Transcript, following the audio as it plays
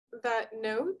that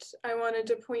note, I wanted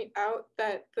to point out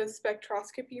that the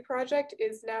spectroscopy project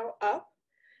is now up.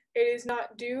 It is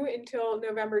not due until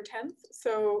November 10th,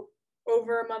 so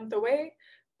over a month away,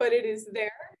 but it is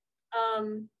there.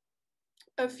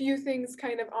 A few things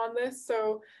kind of on this.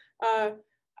 So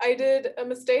I did a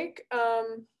mistake,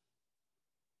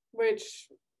 which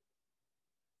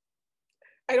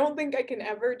I don't think I can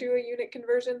ever do a unit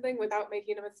conversion thing without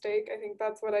making a mistake. I think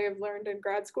that's what I have learned in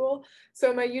grad school.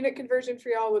 So my unit conversion for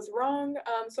y'all was wrong.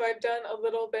 So I've done a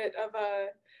little bit of a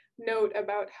note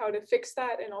about how to fix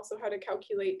that and also how to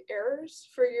calculate errors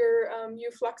for your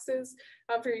U fluxes,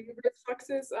 for your Euclid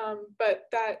fluxes. But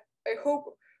that I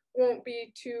hope won't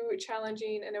be too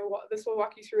challenging, and this will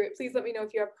walk you through it. Please let me know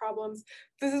if you have problems.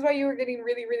 This is why you were getting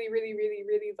really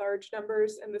large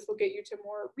numbers, and this will get you to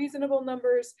more reasonable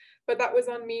numbers. But that was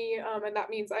on me, and that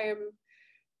means I am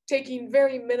taking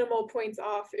very minimal points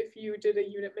off if you did a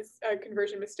unit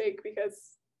conversion mistake,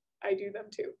 because I do them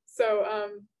too. So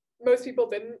most people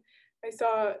didn't. I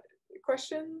saw a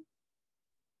question.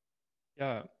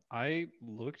 Yeah, I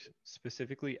looked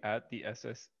specifically at the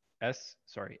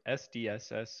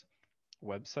SDSS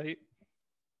website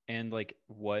and like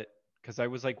because I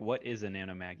was like, what is a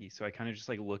nanomaggie? So I kind of just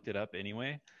like looked it up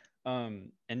anyway.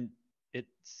 And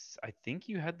I think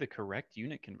you had the correct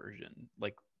unit conversion,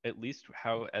 like at least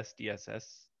how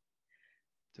SDSS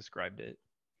described it.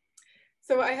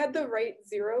 So I had the right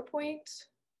 0 point,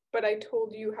 but I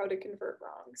told you how to convert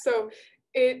wrong. So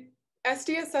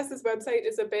SDSS's website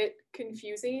is a bit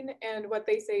confusing, and what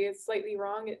they say is slightly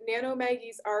wrong.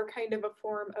 Nanomaggies are kind of a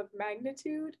form of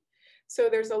magnitude, so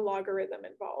there's a logarithm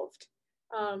involved.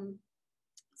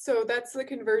 So that's the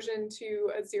conversion to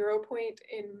a 0 point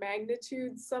in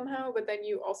magnitude somehow, but then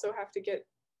you also have to get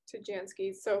to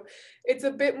Jansky's. So it's a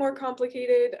bit more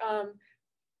complicated.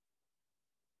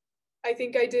 I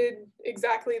think I did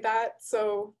exactly that.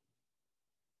 So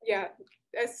yeah,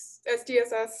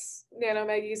 SDSS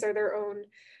nanomaggies are their own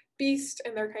beast,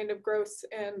 and they're kind of gross,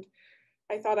 and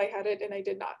I thought I had it and I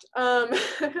did not.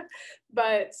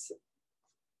 But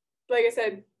like I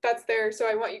said, that's there. So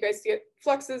I want you guys to get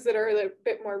fluxes that are a little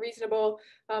bit more reasonable.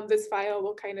 This file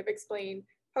will kind of explain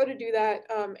how to do that,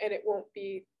 and it won't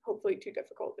be hopefully too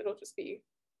difficult. It'll just be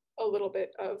a little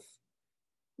bit of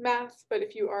math, but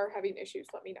if you are having issues,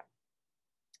 let me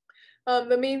know.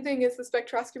 The main thing is the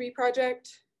spectroscopy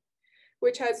project,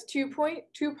 which has two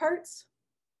parts.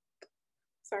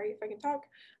 Sorry if I can talk.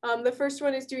 The first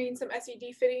one is doing some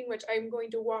SEDFitting, which I'm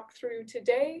going to walk through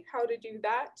today, how to do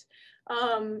that.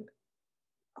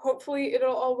 Hopefully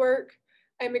it'll all work.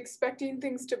 I'm expecting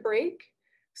things to break.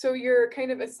 So your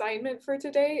kind of assignment for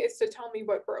today is to tell me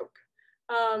what broke.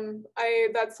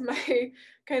 That's my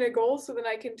kind of goal, so then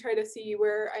I can try to see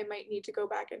where I might need to go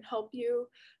back and help you.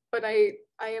 But I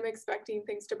am expecting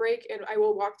things to break, and I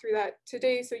will walk through that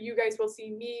today. So you guys will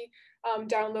see me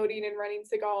downloading and running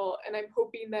CIGALE, and I'm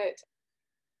hoping that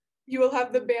you will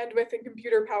have the bandwidth and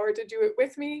computer power to do it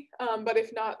with me. But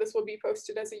if not, this will be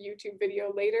posted as a YouTube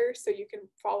video later, so you can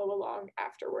follow along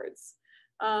afterwards.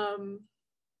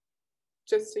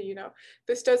 Just so you know.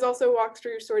 This does also walk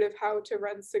through sort of how to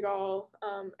run CIGALE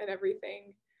and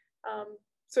everything.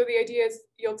 So the idea is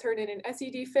you'll turn in an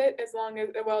SEDFit as long as,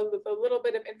 well, with a little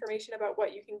bit of information about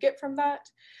what you can get from that.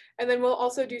 And then we'll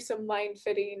also do some line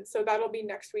fitting. So that'll be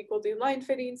next week. We'll do line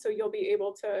fitting. So you'll be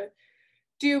able to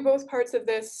do both parts of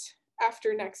this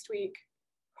after next week.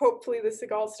 Hopefully the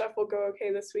CIGALE stuff will go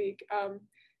okay this week.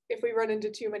 If we run into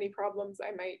too many problems,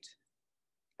 I might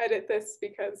edit this,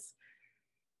 because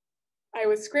I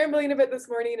was scrambling a bit this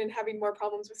morning and having more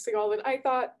problems with CIGALE than I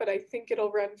thought, but I think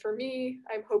it'll run for me.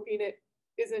 I'm hoping it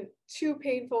isn't too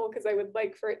painful, because I would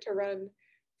like for it to run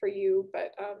for you,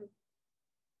 but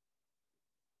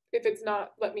if it's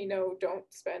not, let me know. Don't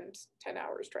spend 10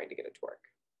 hours trying to get it to work,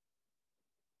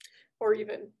 or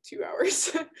even 2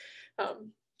 hours,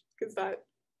 because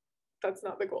that's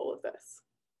not the goal of this.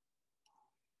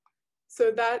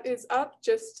 So that is up,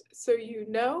 just so you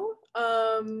know.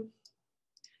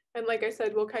 And like I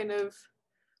said, we'll kind of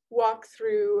walk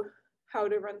through how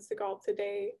to run CIGALE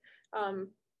today,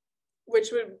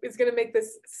 which is going to make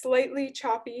this slightly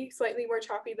more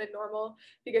choppy than normal,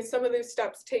 because some of those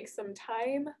steps take some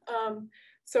time.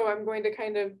 So I'm going to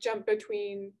kind of jump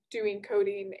between doing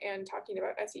coding and talking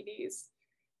about SEDs.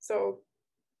 So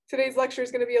today's lecture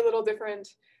is going to be a little different,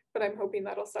 but I'm hoping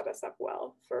that'll set us up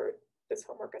well for this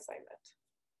homework assignment.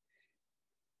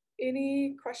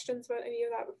 Any questions about any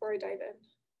of that before I dive in?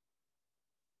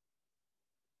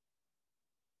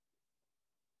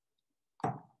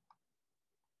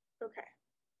 Okay.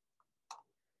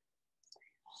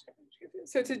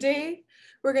 So today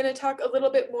we're going to talk a little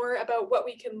bit more about what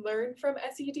we can learn from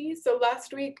SED. So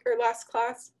last week or last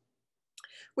class,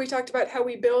 we talked about how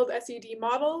we build SED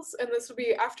models, and this will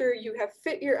be after you have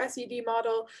fit your SED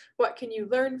model, what can you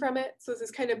learn from it? So this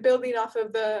is kind of building off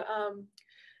of the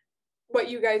what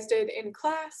you guys did in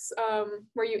class,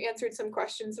 where you answered some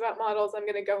questions about models. I'm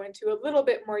going to go into a little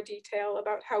bit more detail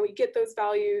about how we get those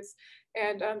values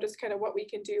and just kind of what we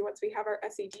can do once we have our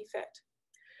SED fit.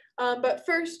 But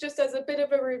first, just as a bit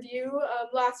of a review,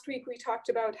 last week we talked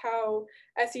about how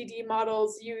SED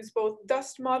models use both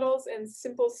dust models and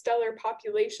simple stellar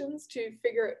populations to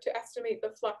estimate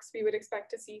the flux we would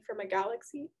expect to see from a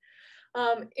galaxy.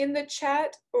 In the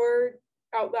chat or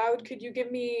out loud, could you give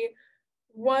me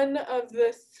one of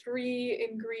the three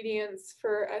ingredients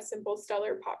for a simple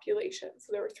stellar population?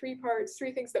 So there were three parts,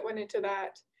 three things that went into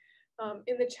that.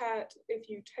 In the chat, if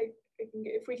you type,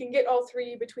 if we can get all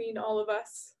three between all of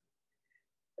us,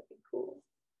 that'd be cool.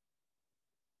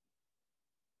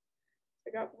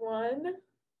 I got one.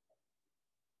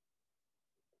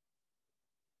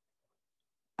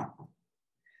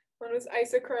 One was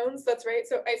isochrones, that's right.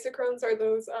 So isochrones are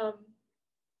those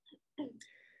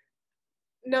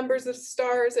numbers of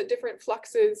stars at different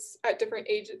fluxes at different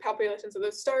age populations of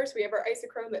those stars. We have our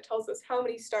isochrone that tells us how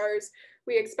many stars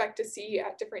we expect to see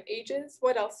at different ages.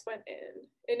 What else went in?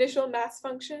 Initial mass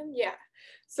function, yeah.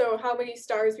 So how many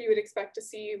stars we would expect to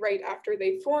see right after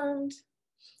they formed.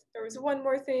 There was one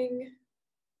more thing.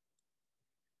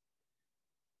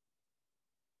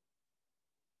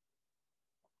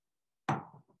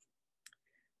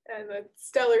 And the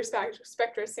stellar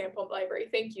spectra sample library.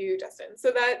 Thank you, Justin.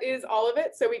 So that is all of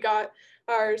it. So we got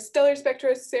our stellar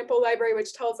spectra sample library,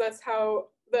 which tells us how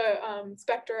the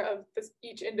spectra of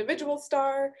each individual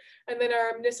star, and then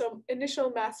our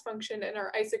initial mass function and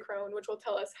our isochrone, which will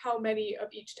tell us how many of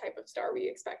each type of star we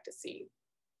expect to see.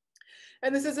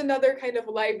 And this is another kind of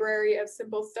library of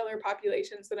simple stellar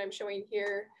populations that I'm showing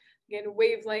here. Again,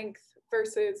 wavelength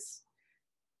versus,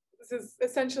 this is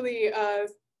essentially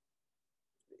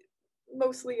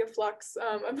mostly a flux,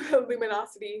 a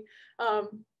luminosity,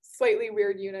 slightly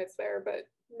weird units there, but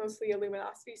mostly a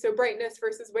luminosity. So brightness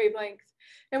versus wavelength.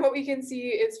 And what we can see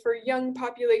is for young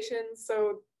populations,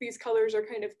 so these colors are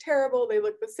kind of terrible, they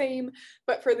look the same,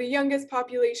 but for the youngest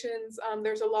populations,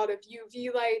 there's a lot of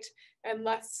UV light and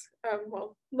less,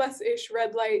 well, less-ish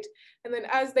red light. And then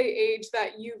as they age,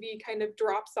 that UV kind of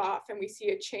drops off and we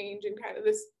see a change in kind of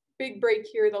this big break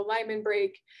here, the Lyman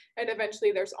break, and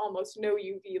eventually there's almost no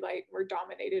UV light. We're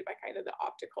dominated by kind of the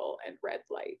optical and red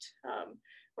light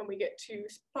when we get to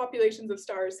populations of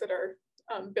stars that are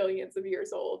billions of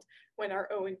years old, when our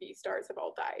O and B stars have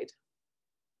all died.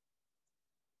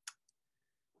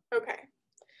 Okay.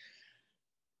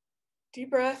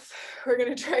 Deep breath. We're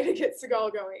going to try to get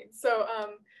CIGALE going. So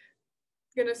I'm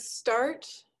going to start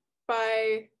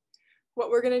by what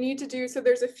we're going to need to do. So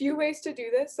there's a few ways to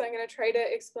do this. So I'm going to try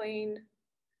to explain.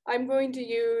 I'm going to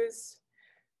use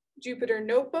Jupyter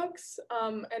Notebooks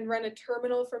and run a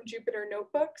terminal from Jupyter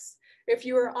Notebooks. If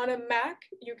you are on a Mac,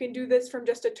 you can do this from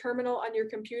just a terminal on your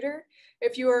computer.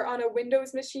 If you are on a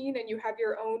Windows machine and you have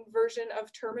your own version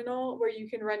of terminal where you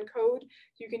can run code,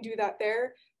 you can do that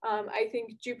there. I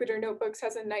think Jupyter Notebooks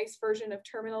has a nice version of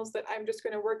terminals that I'm just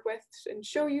going to work with and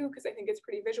show you because I think it's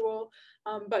pretty visual,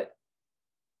 but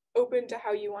open to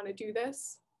how you want to do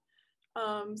this.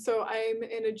 So I'm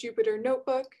in a Jupyter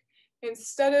Notebook.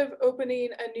 Instead of opening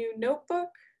a new notebook,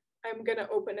 I'm going to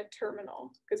open a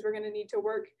terminal because we're going to need to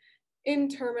work in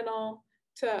terminal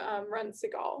to run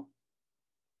CIGALE.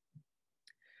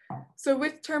 So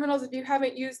with terminals, if you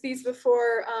haven't used these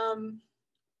before,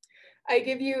 I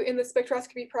give you in the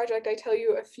spectroscopy project, I tell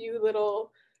you a few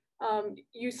little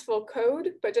useful code,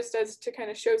 but just as to kind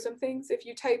of show some things. If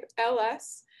you type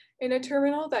ls in a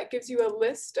terminal, that gives you a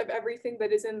list of everything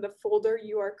that is in the folder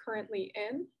you are currently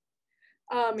in.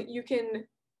 You can,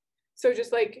 so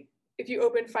just like if you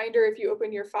open Finder, if you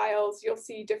open your files, you'll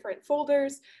see different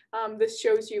folders. This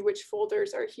shows you which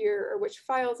folders are here or which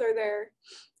files are there.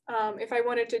 If I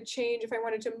wanted to change, if I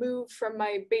wanted to move from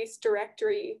my base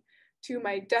directory to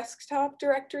my desktop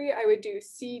directory, I would do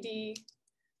cd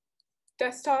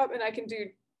desktop, and I can do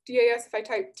DAS if I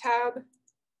type tab.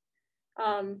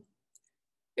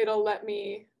 It'll let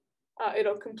me,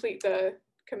 it'll complete the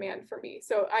command for me.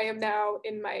 So I am now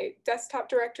in my desktop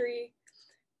directory.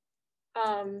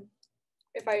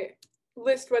 If I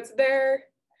list what's there,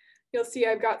 you'll see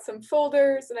I've got some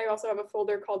folders, and I also have a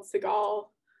folder called CIGALE,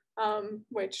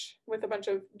 which with a bunch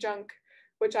of junk,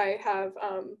 which I have,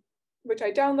 which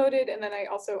I downloaded, and then I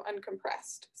also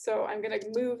uncompressed. So I'm going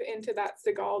to move into that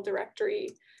CIGALE directory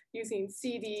using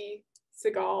cd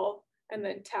CIGALE and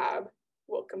then tab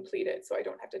will complete it so I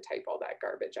don't have to type all that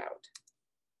garbage out.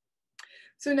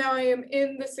 So now I am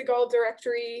in the CIGALE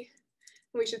directory.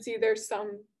 We should see there's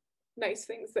some nice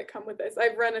things that come with this.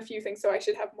 I've run a few things, so I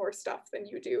should have more stuff than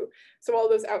you do. So all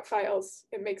those out files,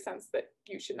 it makes sense that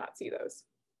you should not see those.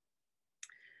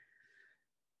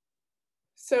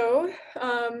 So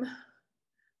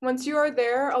once you are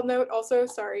there, I'll note also,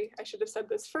 sorry, I should have said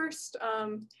this first,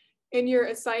 in your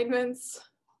assignments,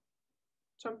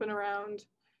 jumping around,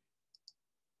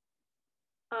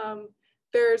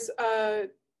 there's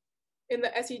in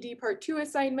the SED Part 2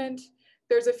 assignment,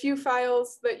 there's a few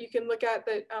files that you can look at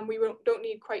that we don't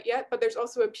need quite yet, but there's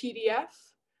also a PDF,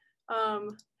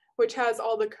 which has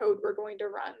all the code we're going to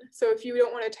run. So if you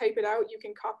don't want to type it out, you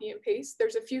can copy and paste.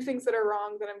 There's a few things that are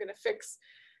wrong that I'm going to fix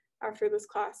after this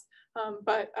class,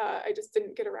 but I just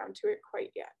didn't get around to it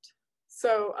quite yet.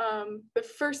 So the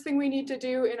first thing we need to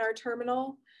do in our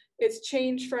terminal is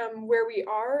change from where we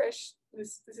are.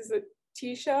 This is a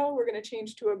T shell. We're going to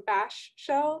change to a bash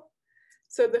shell.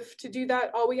 So to do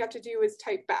that, all we have to do is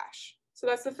type bash. So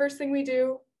that's the first thing we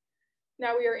do.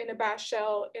 Now we are in a bash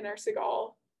shell in our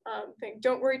CIGALE thing.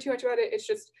 Don't worry too much about it. It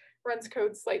just runs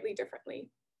code slightly differently.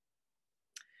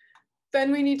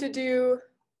 Then we need to do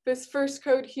this first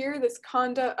code here, this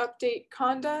conda update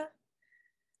conda,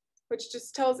 which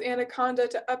just tells Anaconda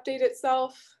to update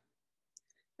itself.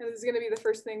 And this is going to be the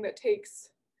first thing that takes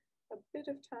a bit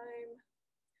of time.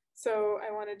 So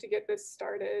I wanted to get this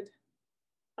started.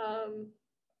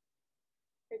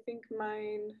 I think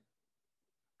mine.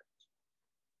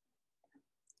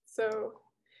 So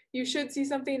you should see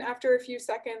something after a few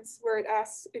seconds where it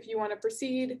asks if you want to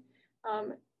proceed.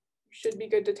 You should be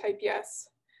good to type yes.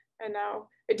 And now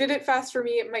it did it fast for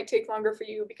me. It might take longer for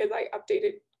you because I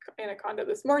updated Anaconda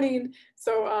this morning.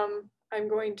 So I'm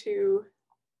going to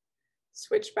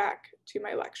switch back to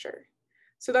my lecture.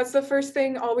 So that's the first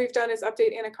thing. All we've done is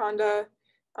update Anaconda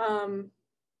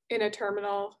in a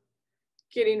terminal,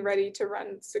 getting ready to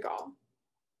run CIGALE.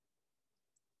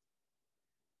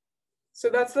 So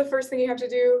that's the first thing you have to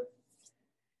do.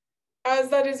 As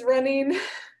that is running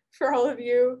for all of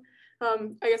you, I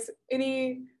guess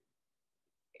any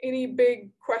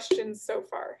big questions so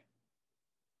far?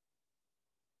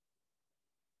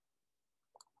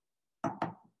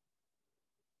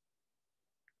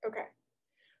 Okay.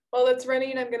 While it's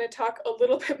running, I'm going to talk a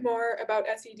little bit more about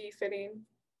SEDFitting.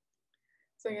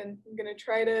 So again, I'm going to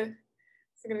try to,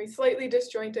 it's going to be slightly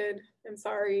disjointed. I'm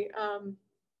sorry.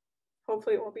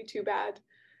 Hopefully it won't be too bad.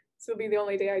 This will be the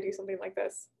only day I do something like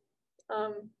this.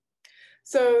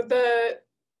 So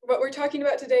what we're talking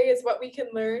about today is what we can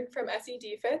learn from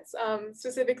SEDFits.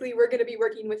 Specifically, we're going to be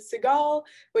working with CIGALE,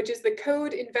 which is the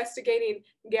code investigating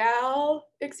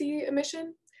galaxy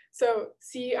emission. So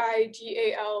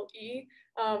CIGALE.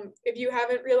 If you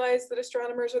haven't realized that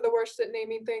astronomers are the worst at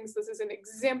naming things, this is an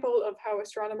example of how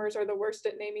astronomers are the worst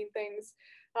at naming things.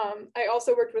 I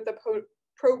also worked with a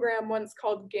program once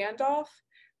called Gandalf,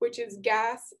 which is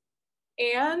gas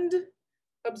and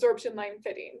absorption line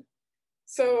fitting.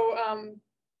 So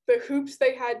the hoops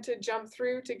they had to jump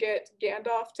through to get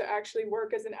Gandalf to actually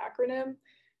work as an acronym,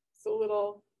 it's a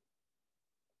little,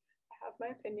 I have my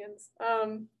opinions.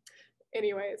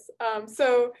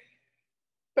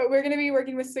 But we're going to be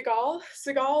working with CIGALE.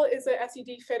 CIGALE is a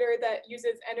SED fitter that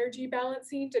uses energy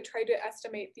balancing to try to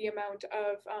estimate the amount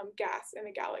of gas in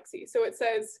a galaxy. So it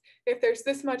says if there's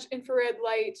this much infrared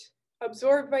light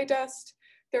absorbed by dust,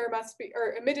 there must be,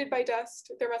 or emitted by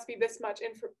dust, there must be this much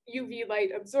UV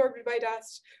light absorbed by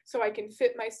dust, so I can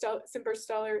fit my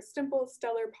simple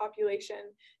stellar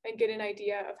population and get an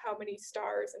idea of how many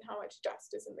stars and how much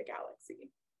dust is in the galaxy.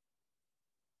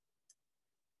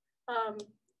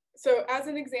 So as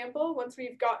an example, once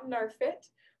we've gotten our fit,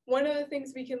 one of the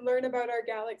things we can learn about our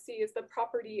galaxy is the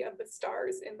property of the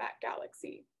stars in that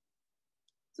galaxy.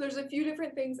 So there's a few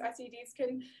different things SEDs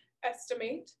can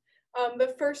estimate.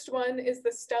 The first one is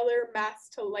the stellar mass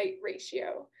to light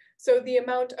ratio. So the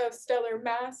amount of stellar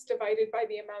mass divided by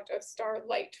the amount of star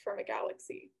light from a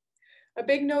galaxy. A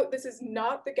big note, this is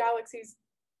not the galaxy's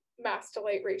mass to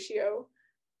light ratio.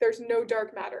 There's no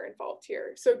dark matter involved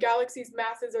here. So galaxies'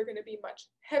 masses are going to be much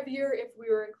heavier if we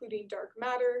were including dark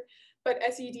matter, but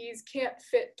SEDs can't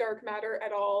fit dark matter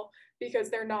at all because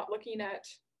they're not looking at,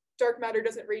 dark matter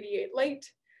doesn't radiate light,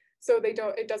 so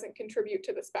it doesn't contribute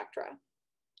to the spectra.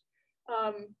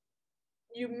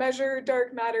 You measure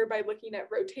dark matter by looking at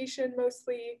rotation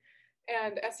mostly,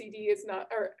 and SED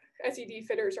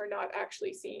fitters are not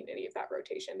actually seeing any of that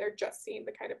rotation. They're just seeing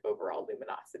the kind of overall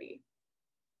luminosity.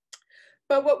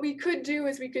 But what we could do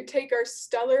is we could take our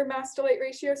stellar mass to light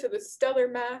ratio, so the stellar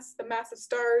mass, the mass of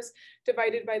stars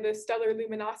divided by the stellar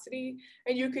luminosity,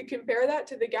 and you could compare that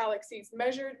to the galaxy's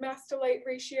measured mass to light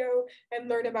ratio and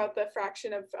learn about the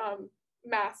fraction of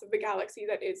mass of the galaxy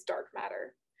that is dark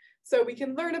matter. So we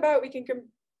can learn about, we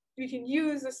can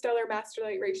use the stellar mass to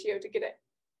light ratio to get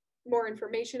more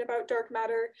information about dark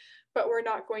matter, but we're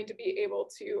not going to be able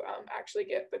to actually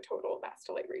get the total mass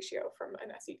to light ratio from an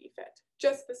SEDFit,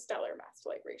 just the stellar mass to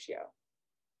light ratio.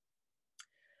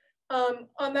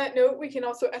 On that note, we can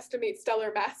also estimate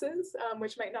stellar masses,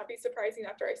 which might not be surprising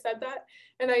after I said that.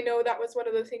 And I know that was one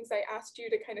of the things I asked you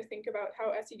to kind of think about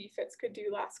how SEDFits could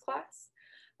do last class.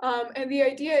 And the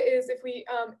idea is if we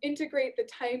integrate the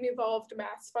time-evolved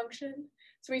mass function,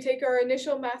 so we take our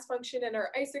initial mass function and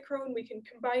our isochrone, we can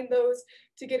combine those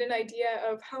to get an idea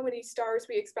of how many stars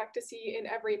we expect to see in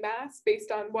every mass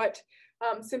based on what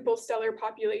simple stellar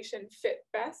population fit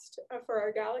best for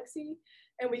our galaxy.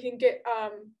 And we can get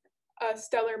a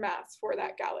stellar mass for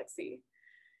that galaxy.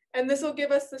 And this will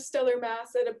give us the stellar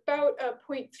mass at about a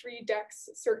 0.3 dex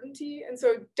certainty. And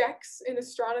so dex in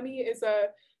astronomy is a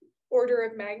order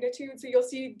of magnitude. So you'll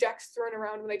see dex thrown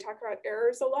around when they talk about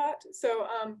errors a lot. So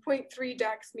 0.3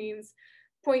 dex means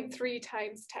 0.3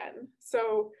 times 10.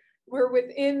 So we're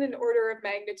within an order of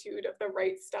magnitude of the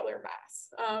right stellar mass.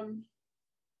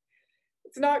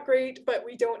 It's not great, but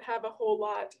we don't have a whole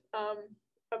lot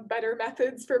of better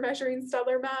methods for measuring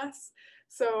stellar mass.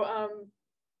 So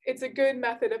it's a good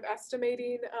method of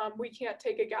estimating. We can't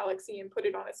take a galaxy and put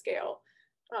it on a scale.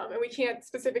 And we can't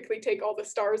specifically take all the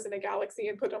stars in a galaxy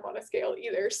and put them on a scale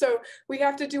either. So we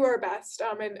have to do our best,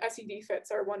 and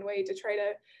SEDFits are one way to try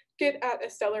to get at a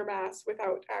stellar mass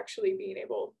without actually being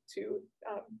able to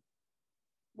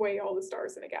weigh all the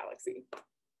stars in a galaxy.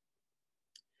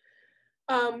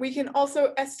 We can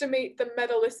also estimate the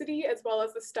metallicity as well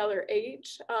as the stellar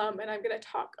age, and I'm going to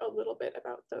talk a little bit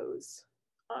about those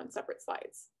on separate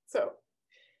slides. So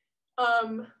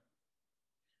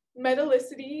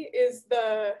metallicity is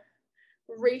the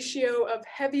ratio of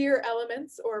heavier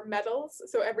elements or metals,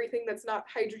 so everything that's not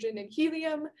hydrogen and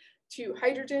helium to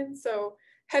hydrogen, so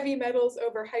heavy metals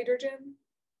over hydrogen.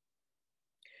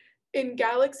 In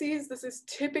galaxies, this is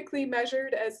typically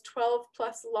measured as 12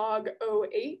 plus log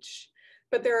OH,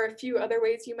 but there are a few other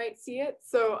ways you might see it.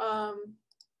 So I'm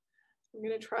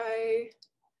going to try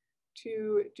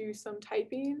to do some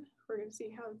typing. We're going to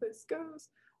see how this goes.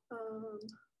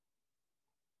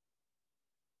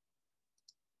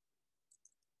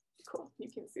 Cool,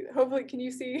 you can see that. Hopefully, can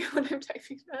you see what I'm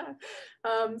typing?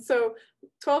 So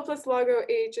 12 plus log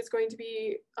OH is going to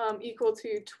be equal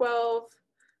to 12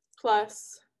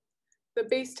 plus the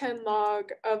base 10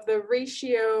 log of the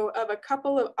ratio of a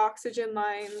couple of oxygen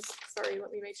lines. Sorry,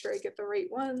 let me make sure I get the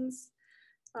right ones.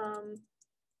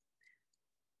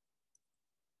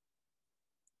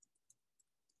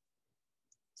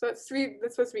 So that's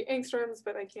supposed to be angstroms,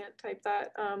 but I can't type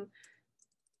that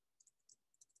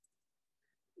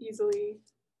easily.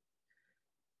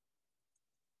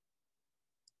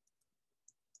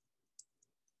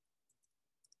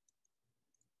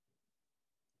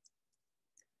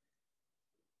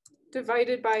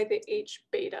 Divided by the H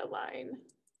beta line.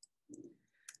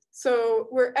 So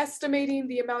we're estimating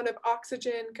the amount of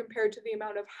oxygen compared to the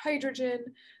amount of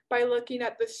hydrogen by looking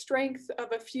at the strength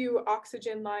of a few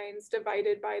oxygen lines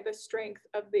divided by the strength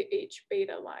of the H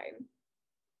beta line.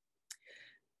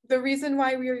 The reason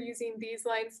why we are using these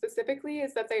lines specifically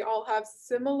is that they all have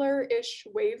similar-ish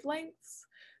wavelengths.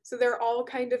 So they're all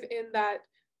kind of in that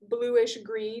bluish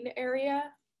green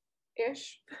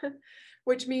area-ish,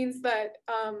 which means that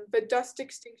the dust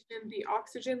extinction the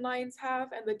oxygen lines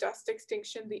have and the dust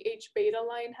extinction the H beta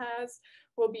line has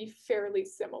will be fairly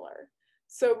similar.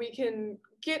 So we can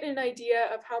get an idea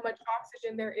of how much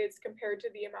oxygen there is compared to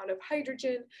the amount of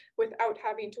hydrogen without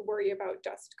having to worry about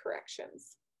dust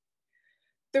corrections.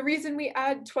 The reason we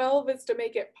add 12 is to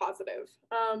make it positive.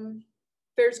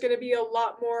 There's going to be a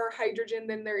lot more hydrogen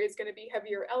than there is going to be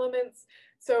heavier elements.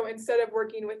 So instead of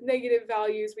working with negative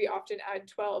values, we often add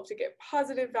 12 to get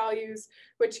positive values,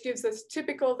 which gives us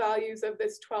typical values of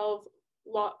this 12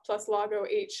 plus log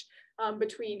OH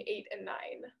between 8 and 9.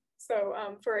 So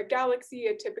for a galaxy,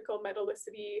 a typical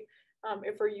metallicity,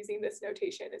 if we're using this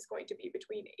notation, is going to be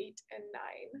between 8 and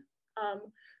 9,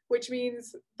 which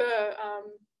means the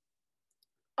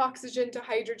oxygen to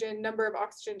hydrogen, number of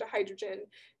oxygen to hydrogen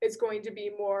is going to be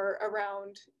more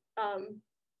around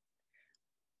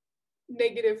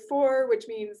 -4, which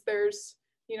means there's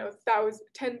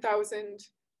 10,000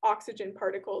 oxygen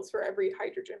particles for every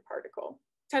hydrogen particle.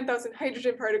 10,000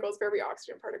 hydrogen particles for every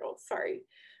oxygen particle, sorry.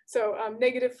 So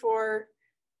 -4,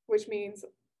 which means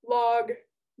log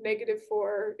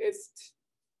 -4 is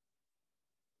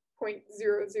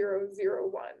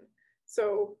 0.0001.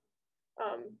 So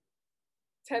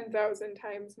 10,000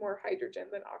 times more hydrogen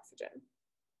than oxygen.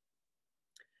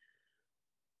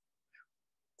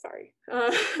 Sorry,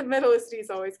 metallicities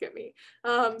always get me.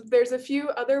 There's a few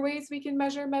other ways we can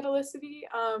measure metallicity.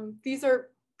 These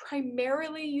are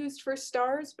primarily used for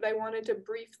stars, but I wanted to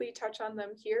briefly touch on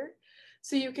them here.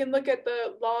 So you can look at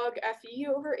the log Fe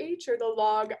over H, or the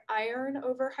log iron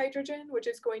over hydrogen, which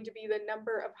is going to be the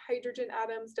number of hydrogen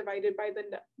atoms divided by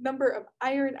the number of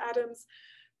iron atoms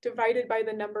divided by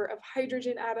the number of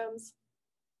hydrogen atoms.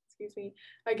 Excuse me,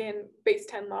 again, base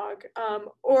 10 log.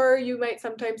 Or you might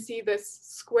sometimes see this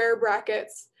square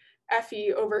brackets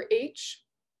Fe over H,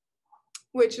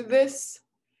 which this,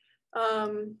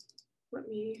 let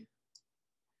me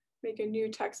make a new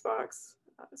text box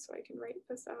so I can write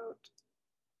this out.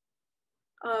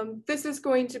 This is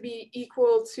going to be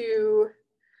equal to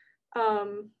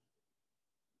the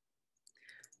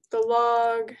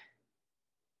log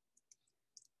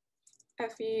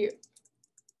Fe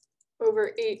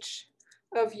over H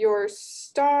of your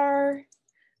star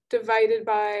divided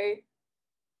by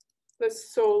the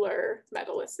solar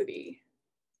metallicity.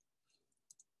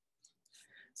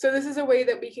 So this is a way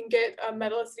that we can get a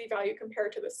metallicity value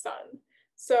compared to the sun.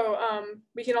 So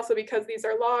we can also, because these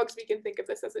are logs, we can think of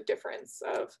this as a difference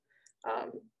of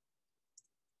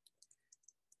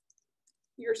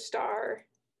your star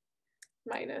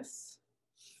minus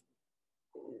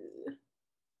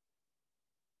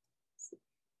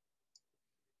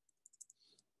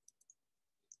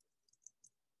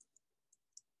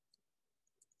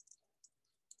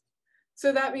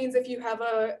so that means if you have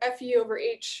a Fe over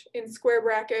H in square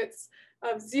brackets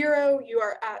of 0, you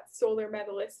are at solar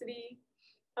metallicity.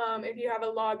 If you have a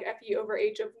log Fe over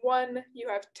H of 1, you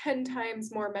have 10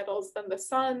 times more metals than the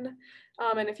sun.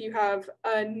 And if you have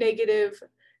a negative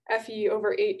Fe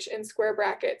over H in square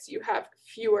brackets, you have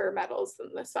fewer metals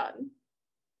than the sun.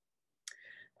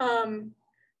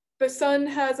 The sun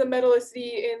has a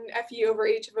metallicity in Fe over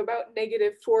H of about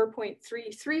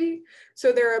 -4.33.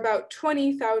 So there are about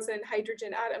 20,000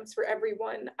 hydrogen atoms for every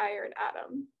one iron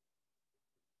atom.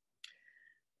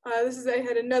 I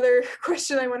had another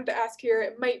question I wanted to ask here.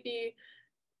 It might be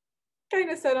kind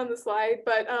of said on the slide,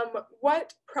 but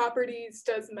what properties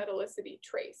does metallicity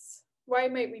trace? Why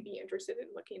might we be interested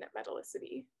in looking at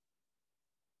metallicity?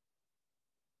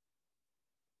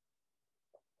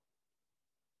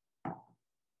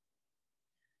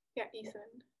 Yeah,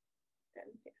 Ethan.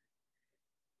 And, yeah.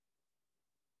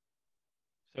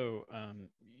 So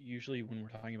usually when we're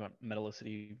talking about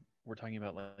metallicity, we're talking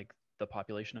about like the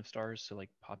population of stars, so like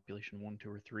population 1,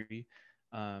 2, or 3,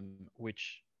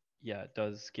 which yeah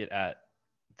does get at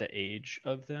the age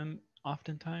of them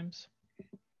oftentimes.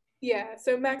 Yeah,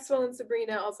 so Maxwell and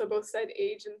Sabrina also both said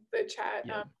age in the chat.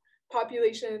 Yeah.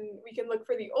 Population, we can look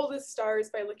for the oldest stars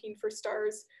by looking for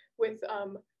stars with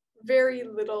very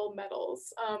little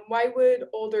metals. Why would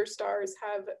older stars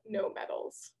have no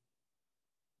metals?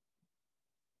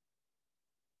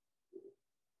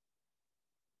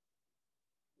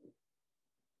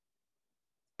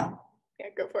 Yeah,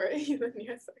 go for it.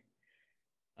 Yes.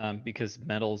 Because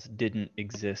metals didn't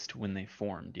exist when they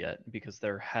formed yet, because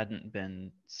there hadn't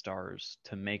been stars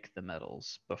to make the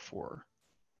metals before.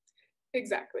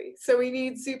 Exactly. So we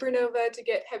need supernova to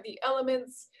get heavy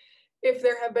elements. If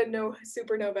there have been no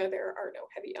supernova, there are no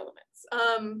heavy elements.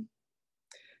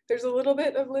 There's a little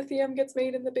bit of lithium gets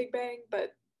made in the Big Bang,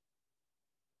 but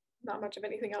not much of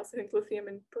anything else. I think lithium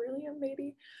and beryllium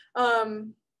maybe.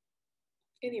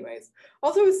 Anyways,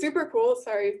 also it was super cool.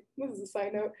 Sorry, this is a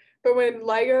side note. But when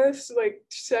LIGO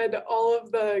said all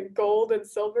of the gold and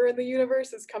silver in the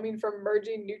universe is coming from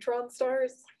merging neutron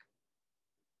stars.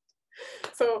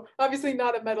 So obviously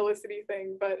not a metallicity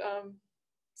thing, but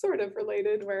sort of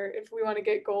related, where if we want to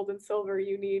get gold and silver,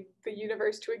 you need the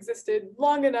universe to existed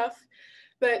long enough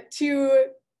that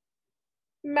two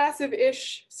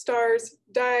massive-ish stars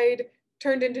died,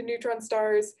 turned into neutron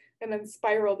stars, and then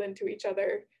spiraled into each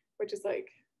other, which is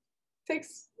like,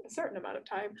 takes a certain amount of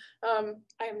time.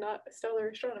 I am not a stellar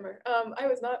astronomer. I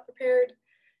was not prepared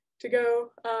to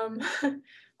go on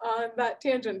that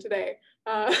tangent today.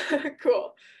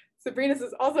 Cool. Sabrina's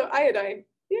is also iodine.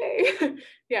 Yay.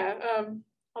 Yeah,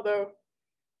 although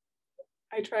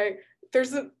I try,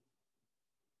 there's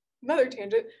another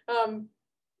tangent.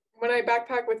 When I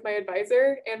backpack with my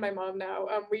advisor and my mom now,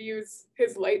 we use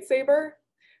his lightsaber,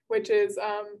 which is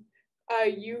a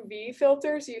UV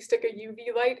filter. So you stick a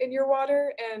UV light in your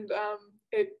water and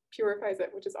it purifies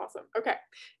it, which is awesome. Okay,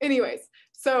 anyways,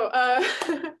 so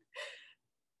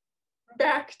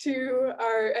back to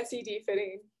our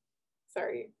SEDFitting.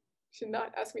 Sorry, should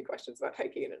not ask me questions about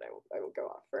hiking and I will go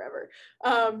off forever.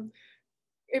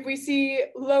 If we see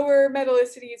lower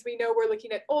metallicities, we know we're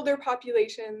looking at older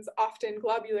populations, often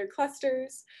globular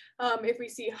clusters. If we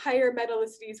see higher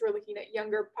metallicities, we're looking at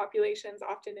younger populations,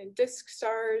 often in disk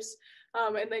stars.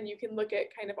 And then you can look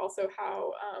at kind of also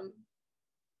how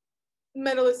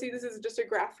metallicity, this is just a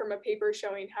graph from a paper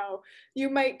showing how you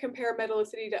might compare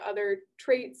metallicity to other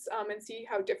traits and see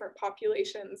how different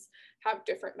populations have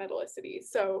different metallicities.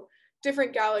 So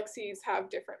different galaxies have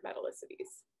different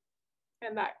metallicities.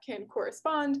 And that can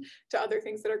correspond to other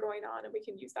things that are going on, and we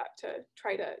can use that to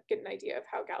try to get an idea of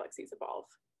how galaxies evolve.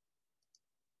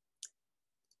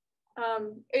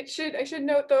 I should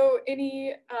note though,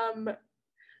 any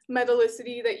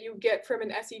metallicity that you get from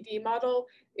an SED model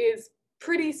is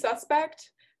pretty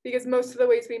suspect, because most of the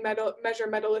ways we measure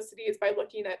metallicity is by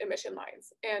looking at emission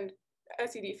lines, and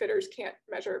SED fitters can't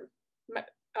measure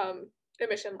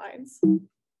emission lines.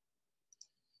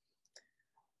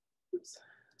 Oops,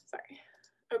 sorry.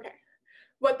 Okay.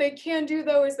 What they can do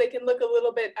though is they can look a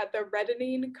little bit at the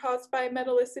reddening caused by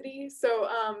metallicity. So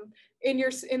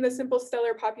in the simple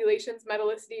stellar populations,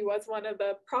 metallicity was one of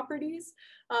the properties,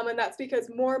 and that's because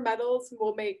more metals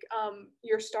will make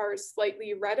your stars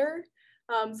slightly redder,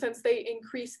 since they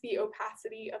increase the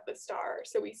opacity of the star,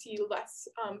 so we see less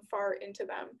far into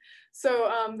them. So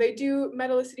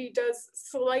metallicity does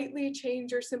slightly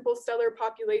change your simple stellar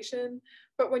population,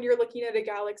 but when you're looking at a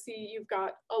galaxy, you've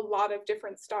got a lot of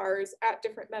different stars at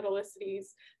different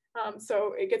metallicities,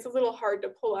 so it gets a little hard to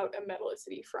pull out a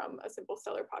metallicity from a simple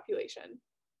stellar population.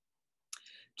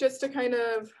 Just to kind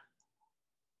of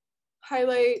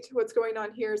highlight what's going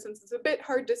on here, since it's a bit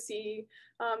hard to see.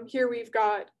 Here we've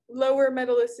got lower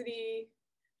metallicity,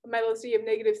 a metallicity of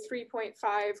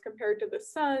 -3.5 compared to the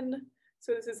sun.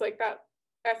 So this is like that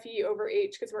Fe over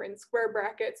H, because we're in square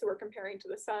brackets, so we're comparing to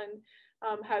the sun,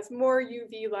 has more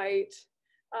UV light.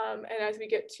 And as we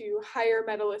get to higher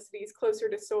metallicities closer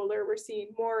to solar, we're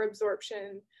seeing more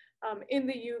absorption in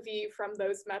the UV from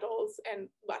those metals and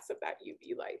less of that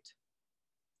UV light.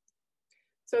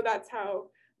 So that's how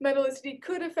metallicity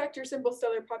could affect your simple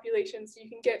stellar population. So you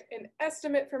can get an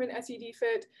estimate from an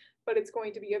SEDFit, but it's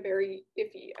going to be a very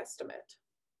iffy estimate.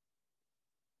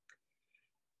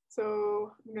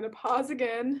 So I'm going to pause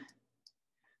again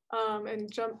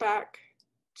and jump back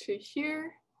to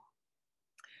here.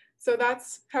 So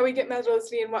that's how we get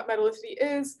metallicity and what metallicity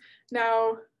is.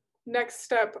 Now, next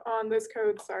step on this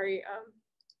code, sorry,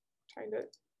 trying to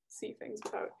see things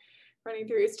without running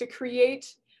through, is to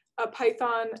create a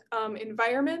Python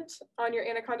environment on your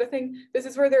Anaconda thing. This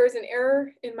is where there is an error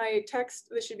in my text.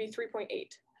 This should be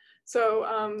 3.8.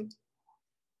 So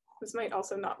this might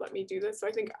also not let me do this. So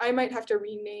I think I might have to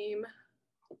rename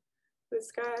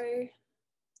this guy.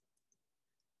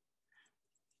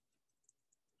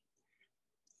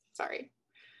 Sorry.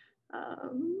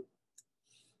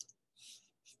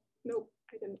 Nope,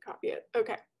 I didn't copy it.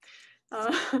 Okay.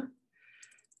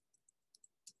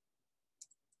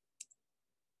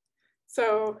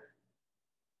 So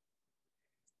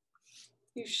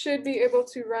you should be able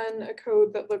to run a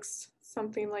code that looks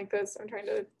something like this. I'm trying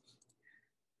to,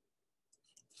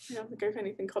 I don't think I have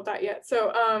anything called that yet.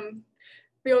 So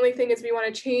the only thing is we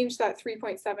want to change that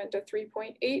 3.7 to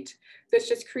 3.8. This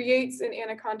just creates an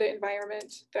Anaconda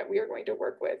environment that we are going to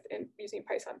work with in using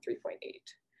Python 3.8.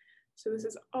 So this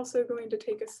is also going to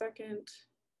take a second.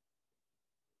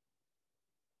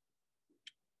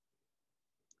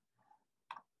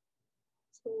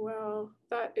 So while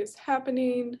that is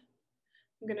happening,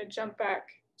 I'm going to jump back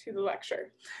to the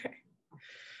lecture.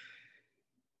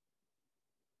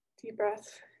 Deep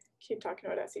breath, keep talking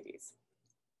about SEDs.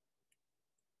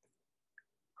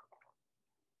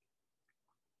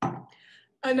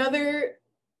 Another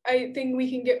thing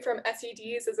we can get from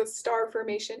SEDs is a star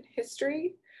formation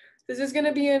history. This is going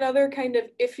to be another kind of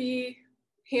iffy,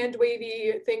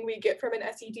 hand-wavy thing we get from an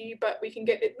SED, but we can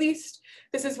get at least,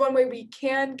 this is one way we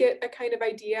can get a kind of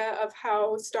idea of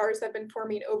how stars have been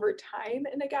forming over time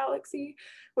in a galaxy,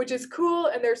 which is cool,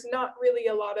 and there's not really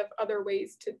a lot of other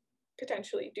ways to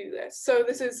potentially do this. So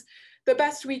this is the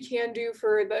best we can do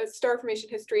for the star formation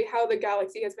history, how the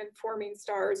galaxy has been forming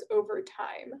stars over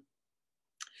time.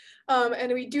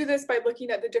 And we do this by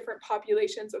looking at the different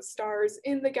populations of stars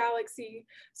in the galaxy.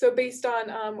 So based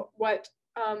on what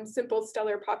simple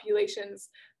stellar populations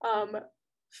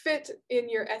fit in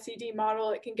your SED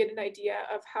model, it can get an idea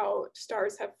of how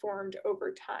stars have formed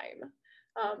over time.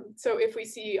 So if we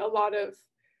see a lot of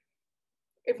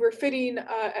if we're fitting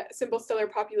a simple stellar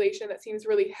population that seems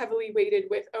really heavily weighted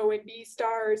with O and B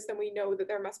stars, then we know that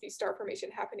there must be star formation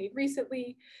happening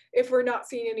recently. If we're not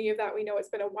seeing any of that, we know it's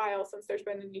been a while since there's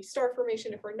been any star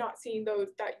formation. If we're not seeing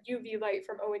that UV light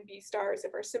from O and B stars,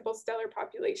 if our simple stellar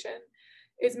population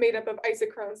is made up of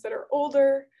isochrones that are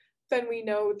older, then we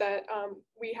know that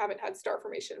we haven't had star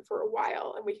formation for a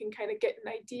while, and we can kind of get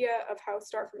an idea of how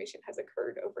star formation has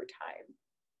occurred over time.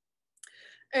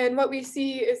 And what we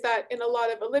see is that in a lot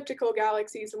of elliptical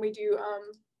galaxies, when we do,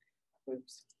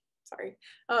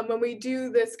 when we do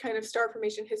this kind of star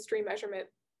formation history measurement,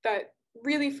 that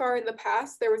really far in the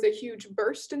past, there was a huge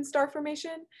burst in star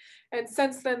formation. And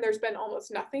since then, there's been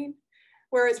almost nothing.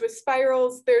 Whereas with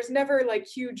spirals, there's never like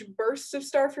huge bursts of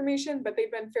star formation, but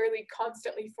they've been fairly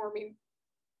constantly forming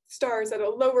stars at a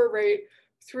lower rate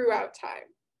throughout time.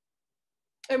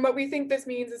 And what we think this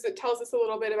means is it tells us a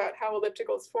little bit about how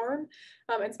ellipticals form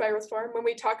and spirals form. When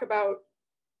we talk about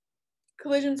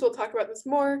collisions, we'll talk about this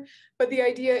more, but the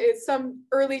idea is some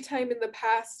early time in the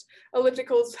past,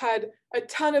 ellipticals had a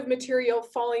ton of material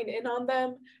falling in on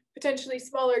them, potentially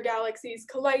smaller galaxies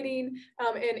colliding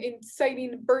and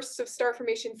inciting bursts of star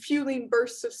formation, fueling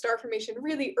bursts of star formation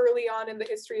really early on in the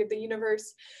history of the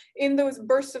universe. In those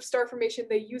bursts of star formation,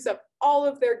 they use up all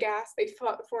of their gas, they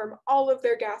form all of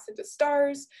their gas into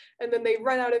stars, and then they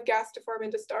run out of gas to form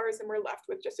into stars, and we're left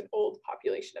with just an old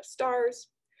population of stars.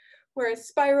 Whereas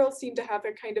spirals seem to have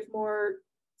a kind of more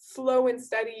slow and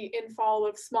steady infall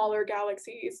of smaller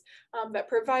galaxies that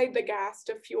provide the gas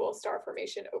to fuel star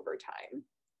formation over time.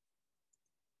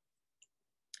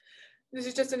 This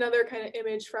is just another kind of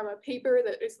image from a paper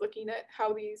that is looking at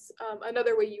how these,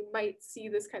 another way you might see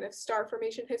this kind of star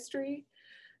formation history.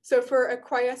 So for a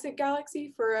quiescent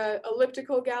galaxy, for an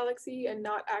elliptical galaxy and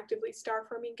not actively star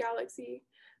forming galaxy,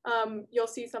 you'll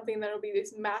see something that will be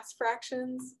these mass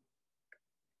fractions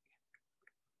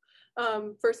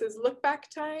versus look back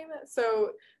time.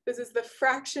 So this is the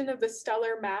fraction of the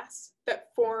stellar mass that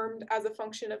formed as a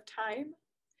function of time.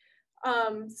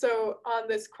 So on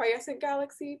this quiescent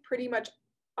galaxy, pretty much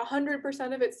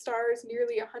 100% of its stars,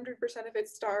 nearly 100% of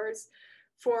its stars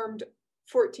formed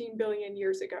 14 billion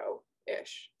years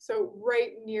ago-ish. So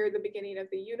right near the beginning of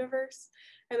the universe.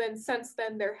 And then since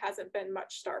then, there hasn't been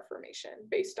much star formation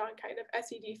based on kind of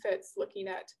SEDFits looking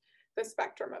at the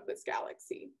spectrum of this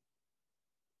galaxy.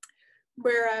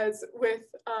 Whereas with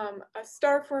a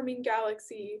star-forming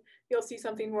galaxy, you'll see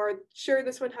something more, sure,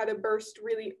 this one had a burst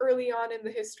really early on in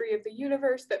the history of the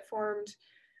universe that formed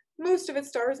most of its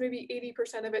stars, maybe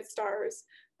 80% of its stars.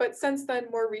 But since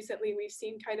then, more recently, we've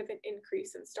seen kind of an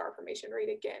increase in star formation rate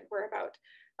again, where about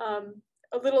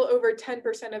a little over 10%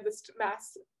 of the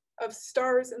mass of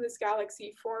stars in this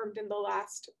galaxy formed in the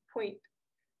last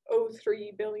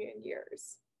 0.03 billion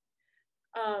years.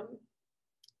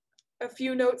 A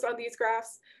few notes on these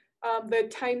graphs. The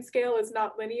time scale is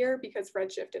not linear because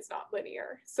redshift is not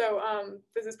linear. So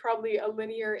this is probably a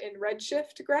linear in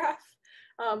redshift graph,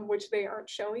 which they aren't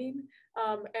showing.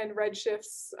 And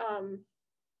redshifts,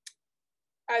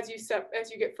 as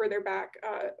you get further back,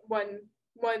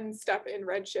 one step in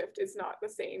redshift is not the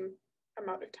same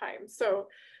amount of time. So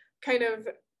kind of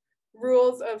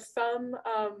rules of thumb,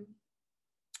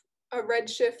 a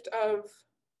redshift of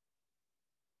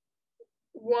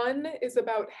 1 is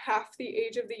about half the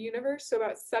age of the universe, so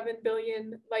about 7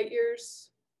 billion light years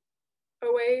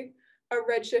away. A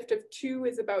redshift of 2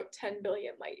 is about 10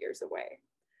 billion light years away,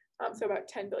 so about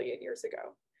 10 billion years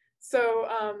ago. So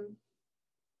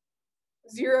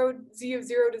z of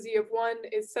 0 to z of 1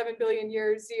 is 7 billion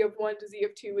years, z of 1 to z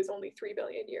of 2 is only 3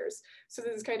 billion years. So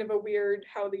this is kind of a weird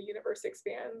how the universe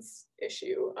expands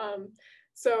issue.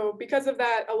 So because of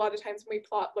that, a lot of times when we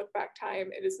plot look back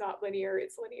time, it is not linear,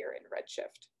 it's linear in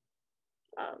redshift.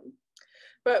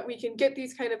 But we can get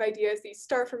these kind of ideas, these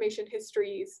star formation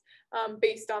histories,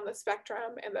 based on the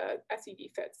spectrum and the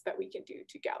SEDFits that we can do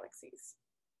to galaxies.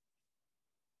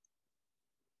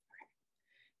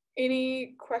 Okay.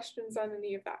 Any questions on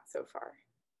any of that so far?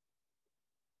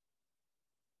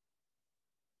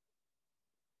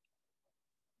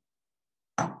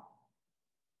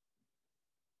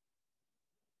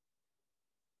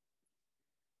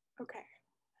 Okay,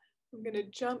 I'm gonna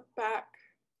jump back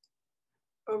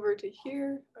over to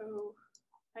here. Oh,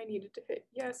 I needed to hit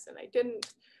yes and I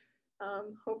didn't.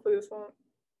 Hopefully this won't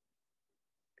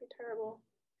be terrible.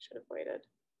 Should have waited.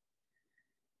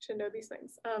 Should know these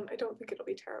things. I don't think it'll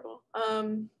be terrible.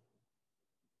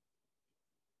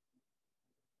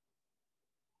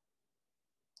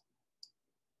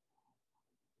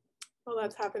 While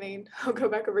that's happening, I'll go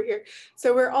back over here.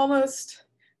 So we're almost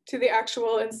to the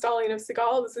actual installing of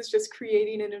CIGALE. This is just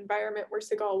creating an environment where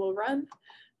CIGALE will run.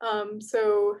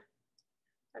 So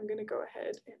I'm going to go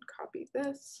ahead and copy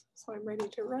this so I'm ready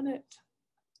to run it.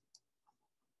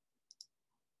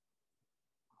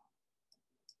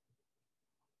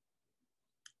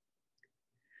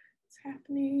 It's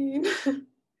happening.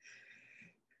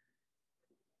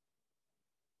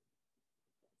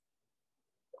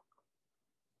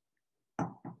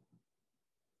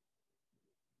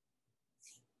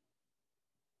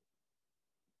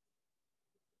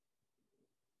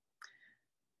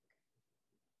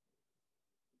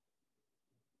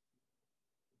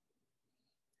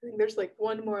 I think there's like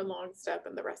one more long step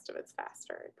and the rest of it's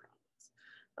faster, I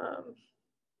promise.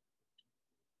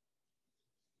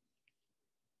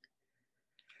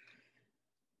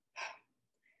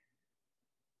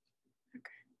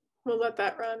 Okay, we'll let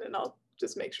that run and I'll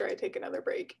just make sure I take another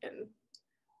break in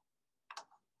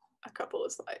a couple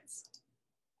of slides.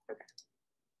 Okay.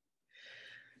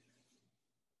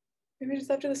 Maybe just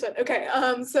after this one. Okay,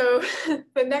 so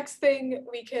the next thing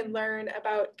we can learn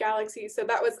about galaxies, so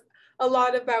that was a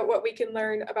lot about what we can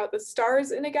learn about the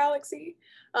stars in a galaxy.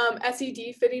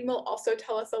 SEDFitting will also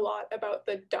tell us a lot about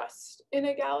the dust in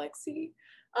a galaxy.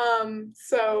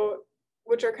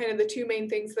 Which are kind of the two main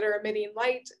things that are emitting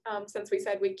light, since we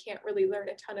said we can't really learn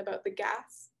a ton about the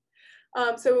gas.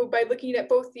 So by looking at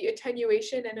both the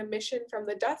attenuation and emission from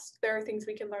the dust, there are things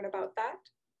we can learn about that.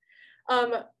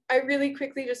 I really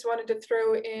quickly just wanted to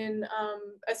throw in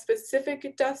a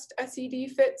specific dust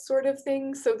SEDFit sort of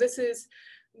thing. So this is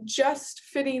just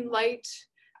fitting light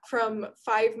from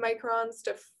 5 microns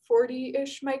to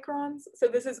 40-ish microns. So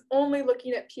this is only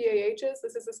looking at PAHs.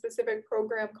 This is a specific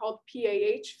program called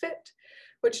PAH-Fit,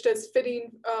 which does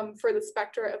fitting for the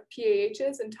spectra of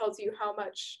PAHs and tells you how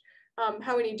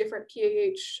many different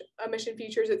PAH emission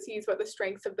features it sees, what the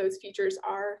strengths of those features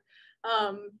are.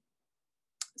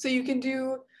 So you can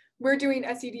do, we're doing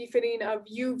SEDFitting of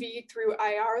UV through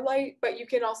IR light, but you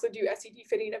can also do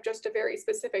SEDFitting of just a very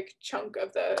specific chunk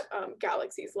of the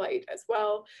galaxy's light as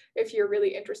well, if you're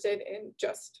really interested in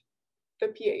just the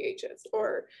PAHs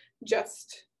or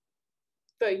just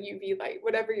the UV light,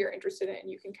 whatever you're interested in,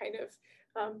 you can kind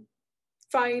of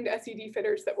find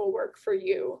SEDfitters that will work for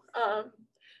you.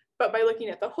 But by looking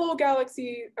at the whole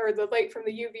galaxy or the light from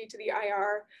the UV to the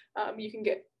IR, you can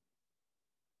get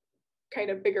kind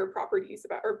of bigger properties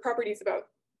about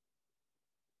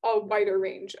a wider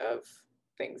range of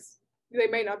things. They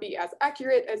may not be as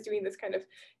accurate as doing this kind of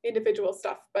individual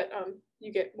stuff, but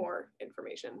you get more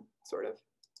information, sort of.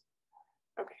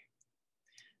 Okay,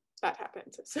 that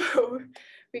happened. So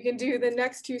we can do the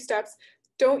next 2 steps.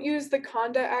 Don't use the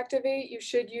conda activate. You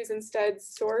should use instead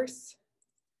source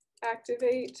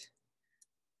activate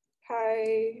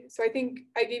pi. So I think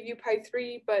I gave you pi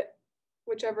 3, but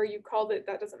whichever you called it,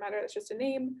 that doesn't matter, that's just a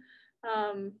name.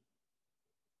 And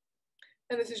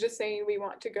this is just saying we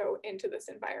want to go into this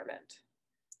environment.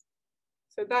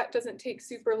 So that doesn't take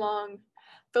super long.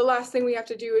 The last thing we have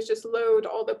to do is just load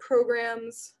all the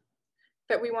programs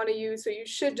that we want to use. So you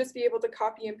should just be able to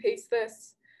copy and paste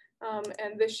this.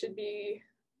 And this should be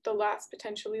the last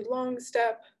potentially long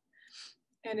step.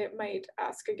 And it might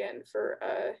ask again for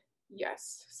a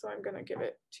yes. So I'm going to give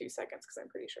it 2 seconds because I'm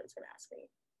pretty sure it's going to ask me.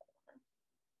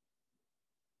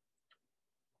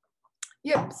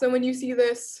 Yep, so when you see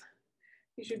this,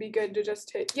 you should be good to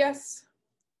just hit yes,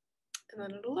 and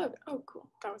then it'll load. Oh, cool,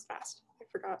 that was fast. I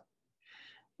forgot.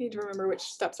 I need to remember which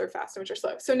steps are fast and which are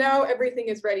slow. So now everything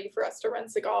is ready for us to run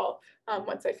CIGALE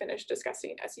once I finish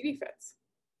discussing SEDFits.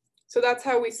 So that's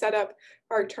how we set up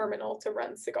our terminal to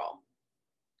run CIGALE.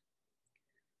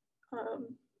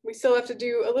 We still have to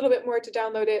do a little bit more to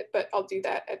download it, but I'll do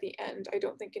that at the end. I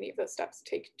don't think any of those steps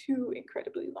take too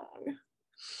incredibly long.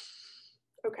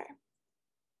 Okay.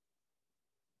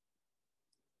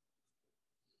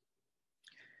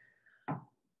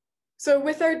 So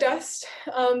with our dust,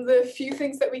 the few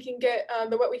things that we can get,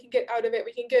 what we can get out of it,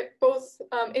 we can get both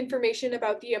information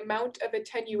about the amount of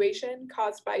attenuation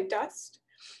caused by dust.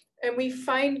 And we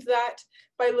find that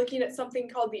by looking at something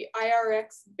called the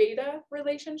IRX beta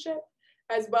relationship,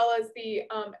 as well as the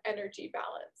energy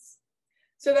balance.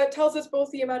 So that tells us both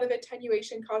the amount of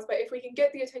attenuation caused by, if we can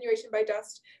get the attenuation by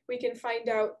dust, we can find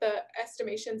out the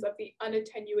estimations of the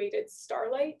unattenuated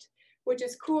starlight, which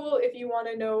is cool if you want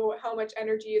to know how much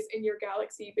energy is in your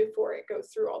galaxy before it goes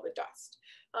through all the dust.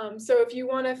 So if you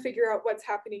want to figure out what's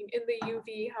happening in the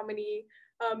UV, how many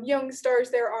young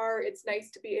stars there are, it's nice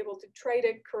to be able to try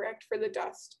to correct for the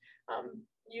dust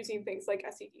using things like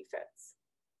SEDFits.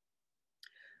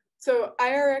 So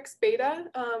IRX beta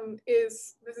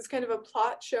this is kind of a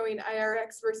plot showing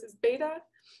IRX versus beta.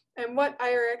 And what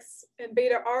IRX and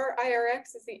beta are,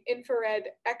 IRX is the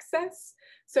infrared excess.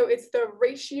 So it's the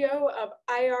ratio of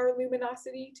IR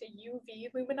luminosity to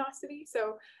UV luminosity.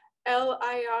 So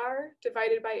LIR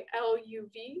divided by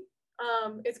LUV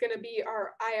is going to be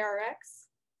our IRX.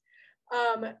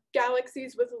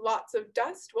 Galaxies with lots of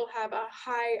dust will have a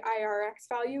high IRX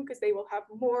value because they will have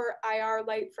more IR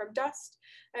light from dust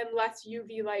and less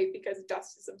UV light because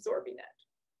dust is absorbing it.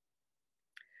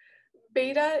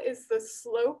 Beta is the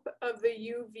slope of the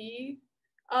UV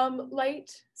light.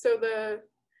 So the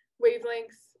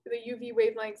wavelength, the UV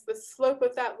wavelengths, the slope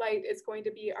of that light is going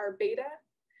to be our beta.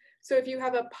 So if you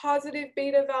have a positive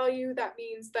beta value, that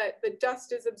means that the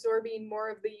dust is absorbing more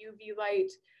of the UV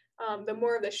light, the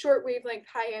more of the short wavelength,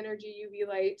 high energy UV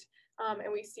light,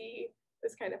 and we see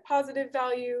this kind of positive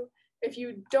value. If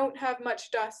you don't have much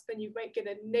dust, then you might get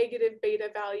a negative beta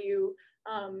value,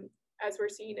 as we're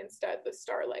seeing instead the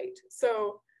starlight.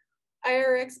 So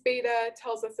IRX beta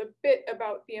tells us a bit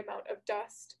about the amount of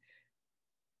dust.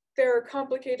 There are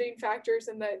complicating factors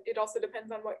in that it also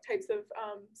depends on what types of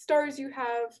stars you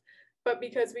have, but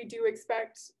because we do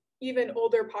expect even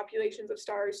older populations of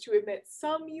stars to emit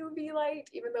some UV light,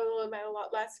 even though they'll emit a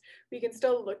lot less, we can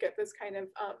still look at this kind of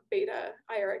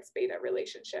IRX beta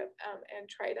relationship and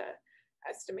try to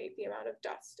estimate the amount of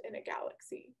dust in a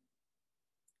galaxy.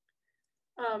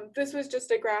 This was just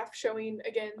a graph showing,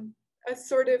 again, a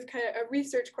sort of kind of a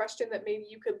research question that maybe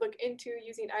you could look into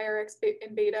using IRX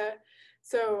and beta.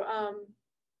 So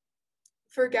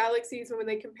for galaxies, when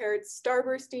they compared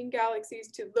starbursting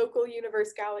galaxies to local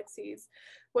universe galaxies,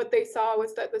 what they saw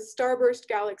was that the starburst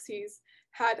galaxies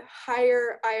had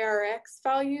higher IRX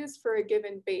values for a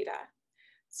given beta.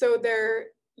 So their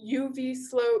UV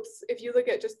slopes, if you look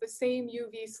at just the same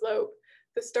UV slope,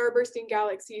 the starbursting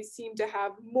galaxies seem to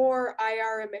have more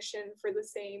IR emission for the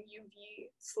same UV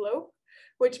slope,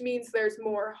 which means there's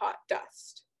more hot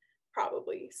dust,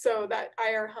 probably. So that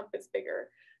IR hump is bigger.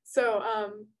 So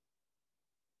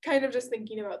kind of just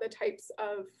thinking about the types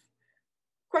of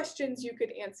questions you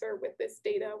could answer with this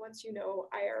data once you know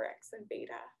IRX and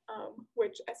beta,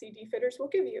 which SEDFitters will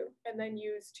give you, and then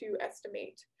use to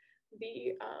estimate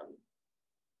the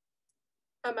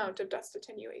amount of dust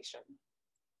attenuation.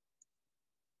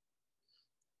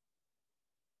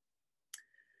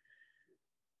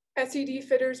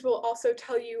 SEDFitters will also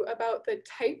tell you about the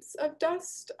types of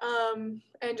dust and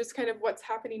just kind of what's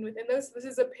happening within those. This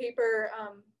is a paper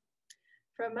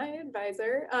from my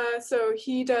advisor. So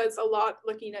he does a lot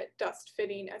looking at dust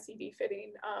fitting,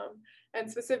 SEDFitting, and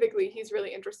specifically he's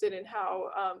really interested in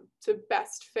how to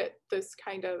best fit this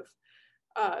kind of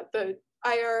the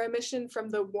IR emission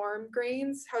from the warm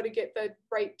grains, how to get the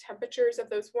right temperatures of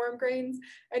those warm grains,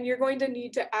 and you're going to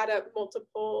need to add up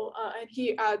multiple, and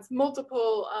he adds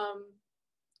multiple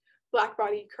black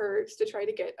body curves to try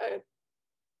to get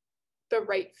the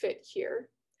right fit here.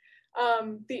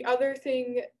 The other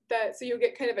thing that, so you'll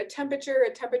get kind of a temperature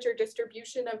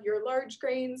distribution of your large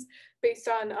grains based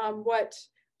on what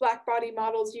black body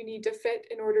models you need to fit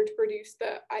in order to produce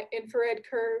the infrared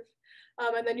curve.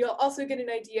 And then you'll also get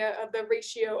an idea of the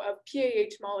ratio of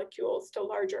PAH molecules to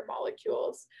larger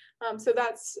molecules. So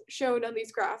that's shown on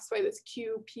these graphs by this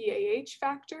QPAH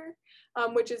factor,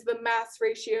 which is the mass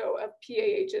ratio of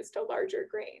PAHs to larger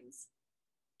grains.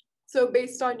 So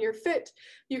based on your fit,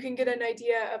 you can get an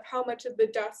idea of how much of the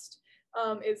dust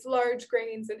is large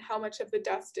grains and how much of the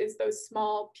dust is those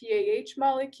small PAH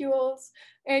molecules.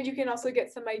 And you can also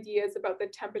get some ideas about the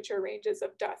temperature ranges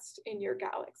of dust in your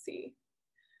galaxy.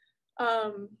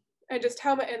 And just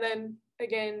how much, and then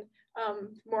again,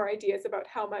 more ideas about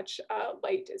how much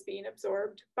light is being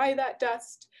absorbed by that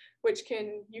dust, which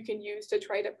you can use to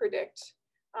try to predict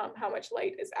how much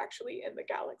light is actually in the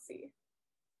galaxy.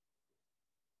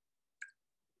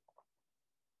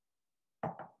 So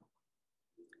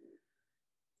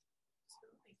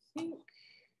I think,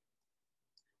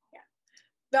 yeah,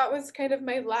 that was kind of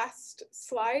my last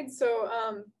slide. So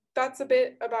that's a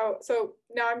bit about, so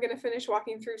now I'm going to finish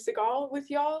walking through CIGALE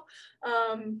with y'all.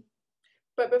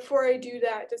 But before I do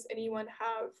that, does anyone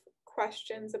have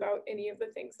questions about any of the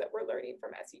things that we're learning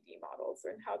from SED models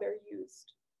and how they're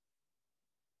used?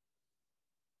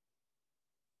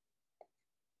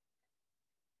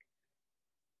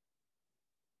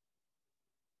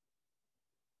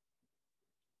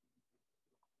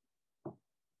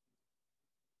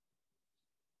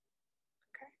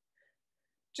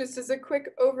 Just as a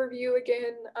quick overview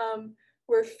again,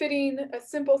 we're fitting a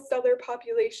simple stellar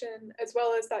population as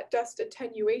well as that dust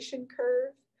attenuation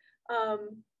curve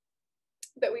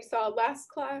that we saw last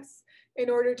class in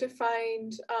order to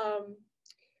find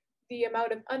the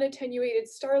amount of unattenuated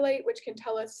starlight, which can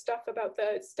tell us stuff about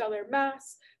the stellar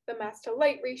mass, the mass to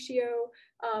light ratio,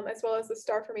 as well as the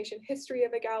star formation history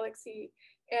of a galaxy.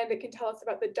 And it can tell us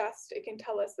about the dust. It can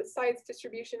tell us the size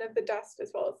distribution of the dust,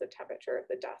 as well as the temperature of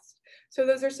the dust. So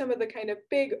those are some of the kind of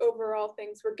big overall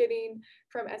things we're getting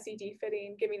from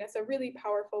SEDFitting, giving us a really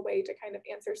powerful way to kind of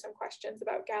answer some questions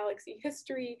about galaxy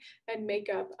history and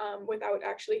makeup without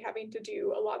actually having to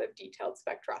do a lot of detailed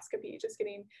spectroscopy, just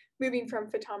moving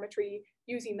from photometry,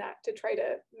 using that to try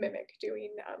to mimic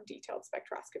doing detailed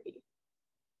spectroscopy.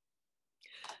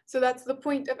 So that's the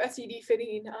point of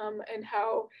SEDFitting and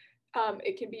how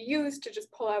it can be used to just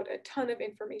pull out a ton of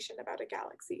information about a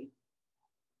galaxy.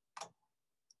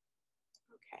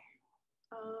 Okay,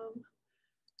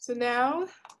 so now,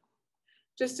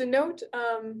 just a note,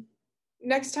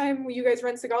 next time you guys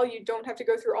run CIGALE, you don't have to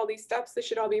go through all these steps. This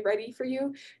should all be ready for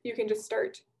you. You can just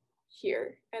start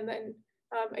here. And then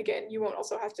again, you won't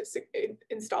also have to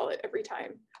install it every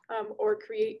time or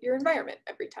create your environment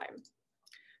every time.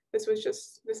 This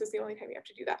is the only time you have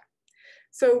to do that.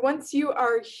 So once you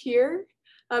are here,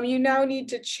 you now need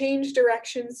to change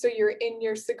direction so you're in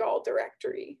your CIGALE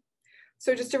directory.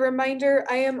 So just a reminder,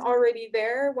 I am already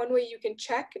there. One way you can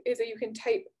check is that you can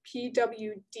type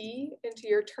pwd into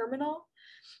your terminal,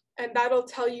 and that'll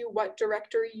tell you what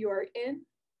directory you are in.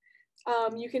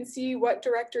 You can see what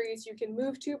directories you can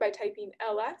move to by typing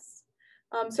ls.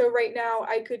 So right now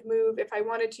I could move, if I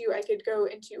wanted to, I could go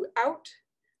into out.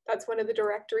 That's one of the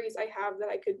directories I have that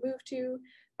I could move to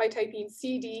by typing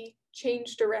cd,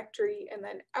 change directory, and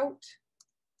then out.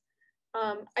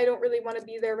 I don't really want to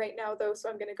be there right now though, so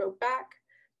I'm going to go back.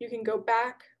 You can go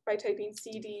back by typing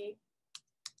cd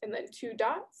and then 2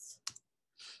 dots.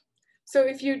 So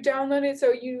if you download it,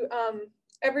 so you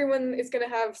everyone is going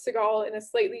to have CIGALE in a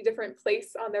slightly different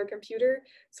place on their computer,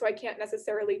 so I can't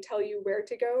necessarily tell you where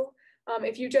to go.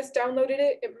 If you just downloaded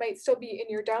it, it might still be in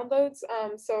your downloads.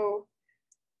 So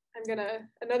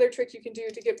another trick you can do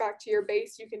to get back to your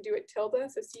base, you can do it tilde.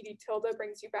 So cd tilde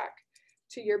brings you back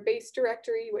to your base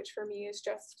directory, which for me is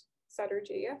just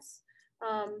Sutter.js.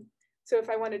 So if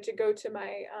I wanted to go to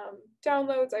my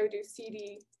downloads, I would do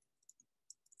cd,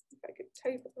 if I could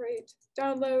type it right,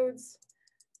 downloads.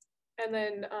 And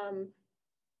then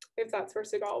if that's where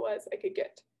CIGALE was, I could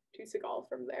get to CIGALE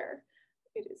from there.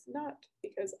 It is not,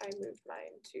 because I moved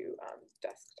mine to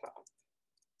desktop.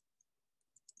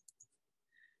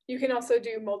 You can also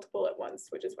do multiple at once,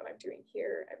 which is what I'm doing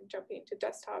here. I'm jumping to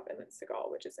desktop and then CIGALE,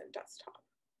 which is in desktop.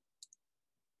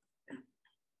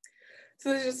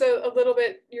 So this is just a little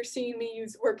bit, you're seeing me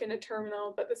work in a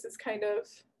terminal, but this is kind of,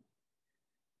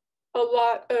 a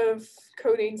lot of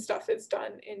coding stuff is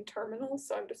done in terminals,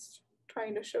 so I'm just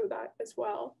trying to show that as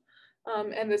well.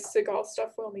 And this CIGALE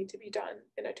stuff will need to be done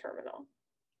in a terminal.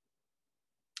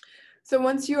 So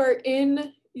once you are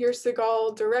in your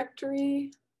CIGALE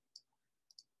directory,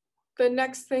 the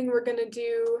next thing we're going to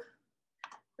do,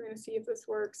 we're going to see if this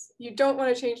works. You don't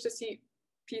want to change to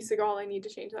CIGALE. I need to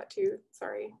change that too.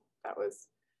 Sorry, that was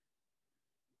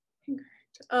incorrect.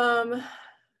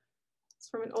 It's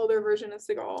from an older version of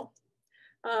CIGALE.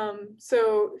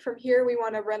 So from here, we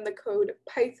want to run the code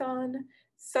Python,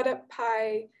 setup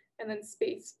py, and then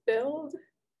space build.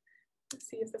 Let's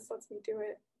see if this lets me do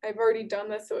it. I've already done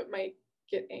this, so it might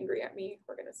get angry at me.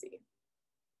 We're going to see.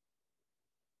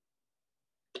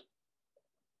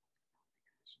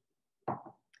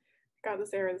 Got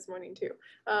this error this morning too.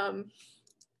 I'm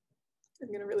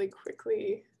going to really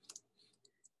quickly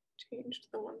change to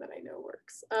the one that I know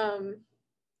works.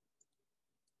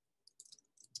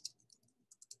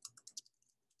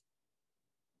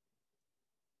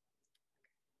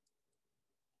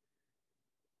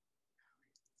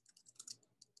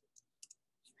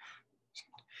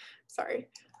 Sorry.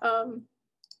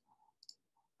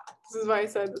 This is why I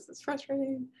said this is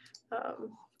frustrating.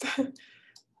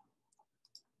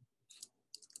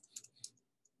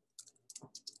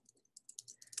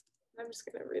 I'm just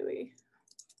gonna really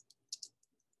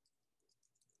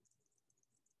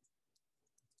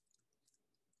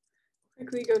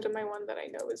quickly go to my one that I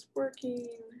know is working,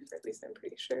 or at least I'm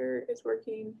pretty sure is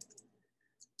working.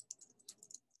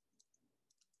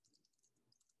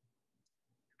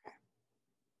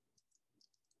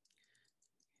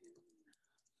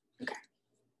 Okay.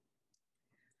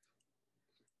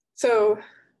 So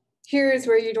here's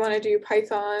where you'd want to do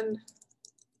Python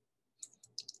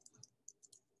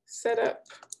setup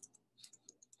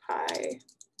py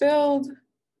build.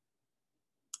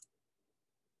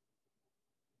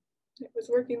 It was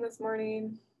working this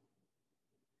morning.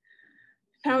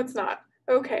 Now it's not.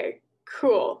 Okay,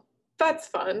 cool. That's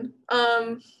fun.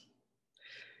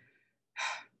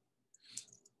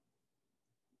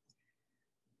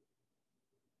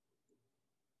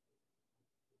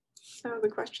 Now the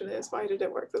question is, why did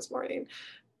it work this morning?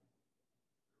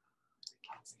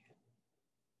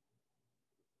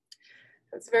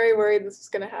 I was very worried this was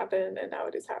going to happen, and now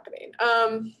it is happening.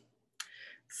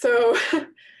 So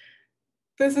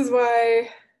this is why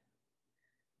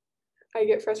I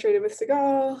get frustrated with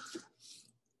CIGALE.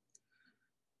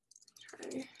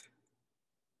 Try.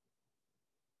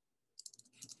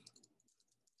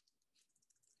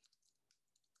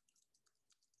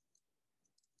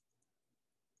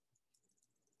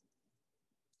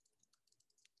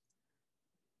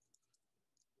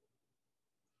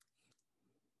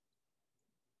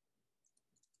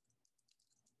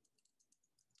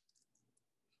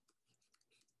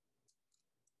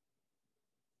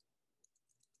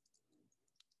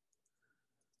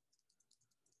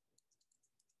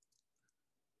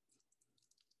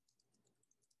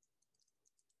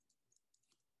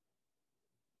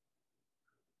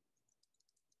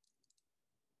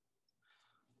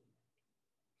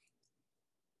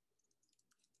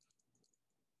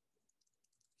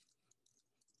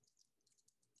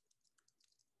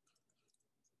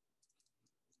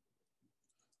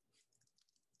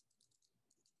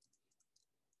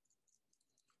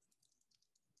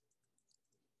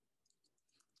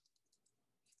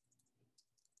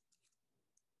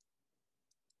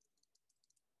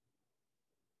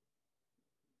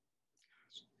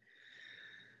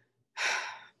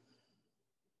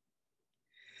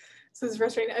 This is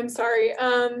frustrating. I'm sorry.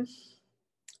 Well,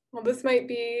 this might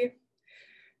be,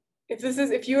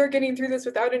 if you are getting through this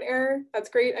without an error, that's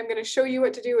great. I'm going to show you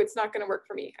what to do. It's not going to work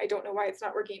for me. I don't know why it's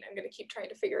not working. I'm going to keep trying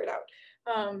to figure it out.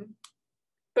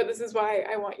 But this is why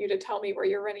I want you to tell me where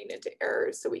you're running into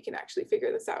errors so we can actually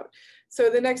figure this out.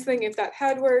 So the next thing, if that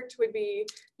had worked, would be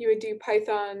you would do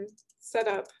Python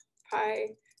setup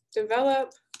py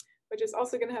develop, which is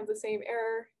also going to have the same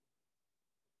error,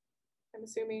 I'm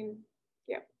assuming.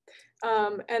 Yeah.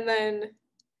 And then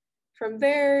from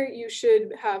there, you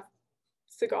should have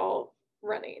CIGALE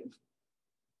running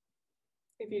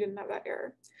if you didn't have that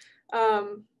error.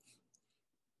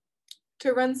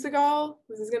 To run CIGALE,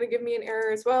 this is going to give me an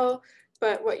error as well,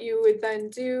 but what you would then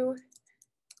do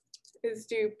is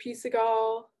do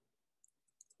pcigale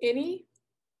ini.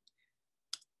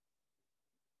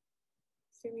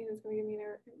 Assuming it's going to give me an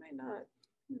error. It might not.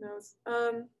 Who knows?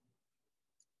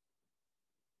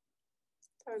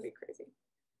 That would be crazy.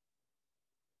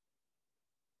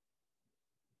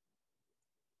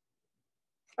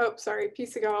 Oh, sorry,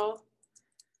 pcigale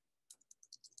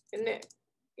in.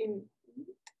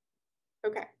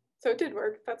 Okay, so it did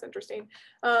work. That's interesting.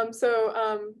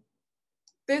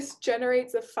 This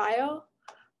generates a file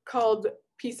called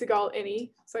pcigale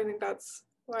ini. So I think that's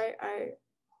why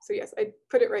so yes, I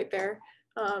put it right there.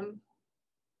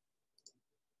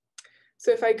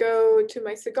 So if I go to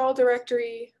my CIGALE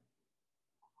directory,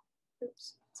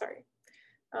 oops, sorry.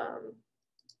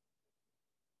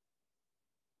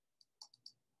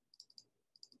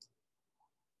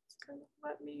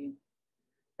 Let me,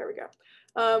 there we go.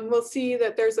 We'll see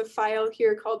that there's a file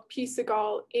here called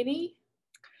pcigale ini,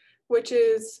 which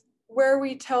is where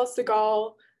we tell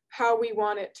CIGALE how we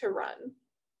want it to run.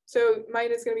 So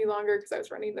mine is going to be longer because I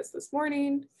was running this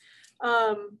morning.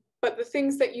 But the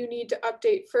things that you need to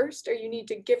update first are you need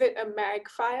to give it a mag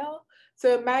file.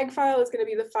 So a mag file is going to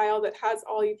be the file that has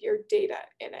all of your data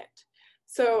in it.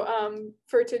 So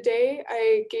for today,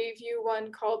 I gave you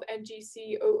one called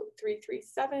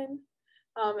ngc0337.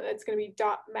 That's going to be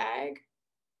 .mag.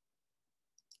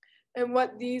 And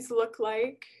what these look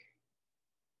like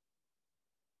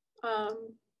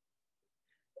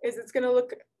is it's going to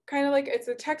look kind of like it's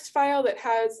a text file that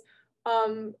has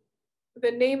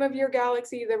the name of your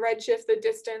galaxy, the redshift, the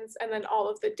distance, and then all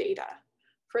of the data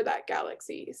for that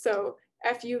galaxy. So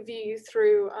FUV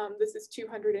through, this is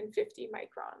 250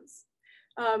 microns.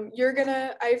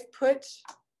 I've put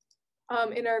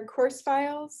in our course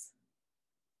files,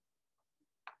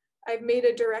 I've made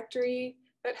a directory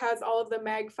that has all of the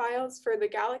mag files for the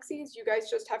galaxies. You guys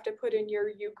just have to put in your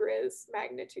UGRIS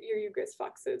magnitude, your UGRIS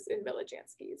fluxes in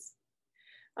millijanskis.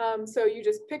 So you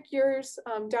just pick yours,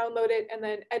 download it, and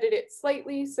then edit it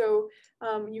slightly. So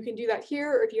you can do that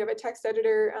here, or if you have a text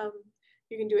editor,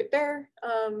 you can do it there.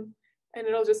 And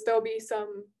there'll be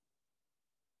some,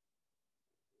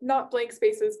 not blank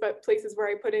spaces, but places where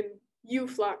I put in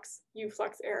UFlux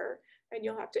error, and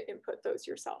you'll have to input those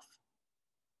yourself.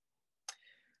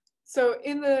 So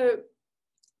in the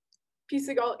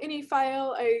pcigale ini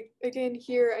file, again,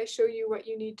 here I show you what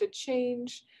you need to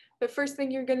change. The first thing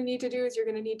you're going to need to do is you're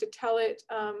going to need to tell it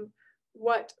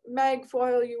what mag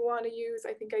file you want to use.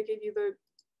 I think I gave you the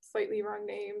slightly wrong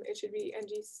name. It should be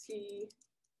ngc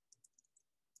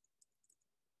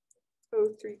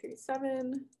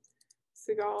 0337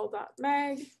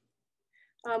 CIGALE.mag.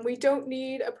 We don't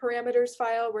need a parameters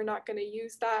file. We're not going to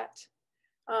use that.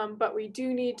 But we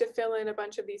do need to fill in a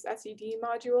bunch of these SED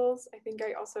modules. I think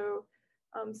I also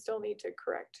still need to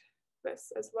correct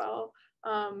this as well.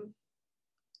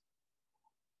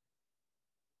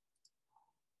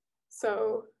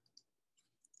 So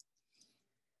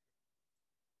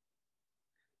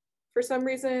for some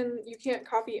reason, you can't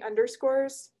copy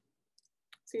underscores.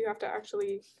 So you have to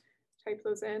actually type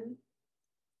those in.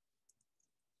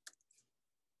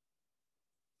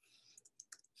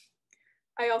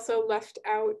 I also left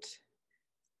out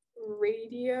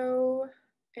radio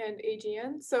and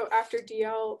AGN. So after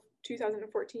DL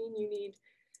 2014, you need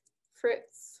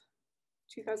Fritz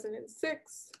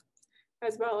 2006,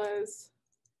 as well as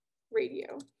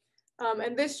radio.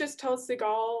 And this just tells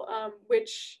CIGALE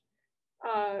which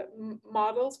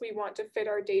models we want to fit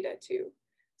our data to.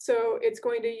 So it's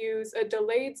going to use a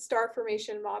delayed star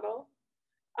formation model,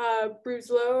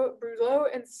 Brusseau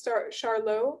and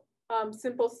Charlot,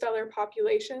 simple stellar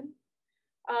population.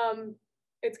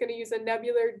 It's going to use a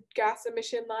nebular gas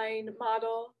emission line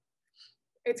model.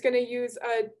 It's going to use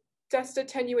a dust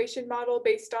attenuation model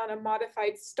based on a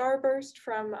modified starburst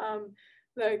from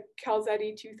the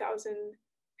Calzetti 2000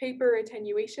 paper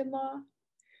attenuation law.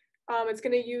 It's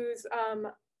going to use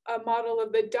a model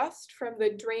of the dust from the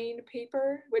drain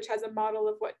paper, which has a model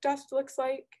of what dust looks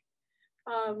like,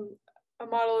 a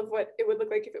model of what it would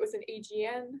look like if it was an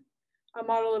AGN, a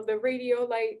model of the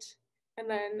radiolite, and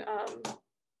then a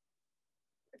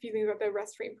few things about the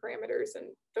rest frame parameters, and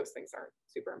those things aren't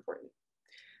super important.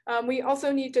 We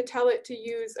also need to tell it to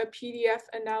use a PDF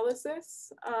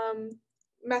analysis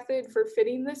method for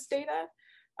fitting this data.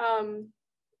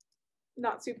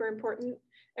 Not super important.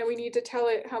 And we need to tell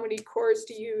it how many cores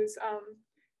to use.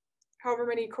 However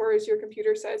many cores your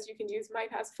computer says you can use. Mine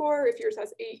has 4. If yours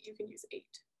has 8, you can use 8.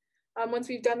 Once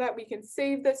we've done that, we can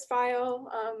save this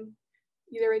file,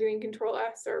 either by doing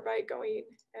Control-S or by going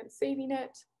and saving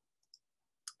it.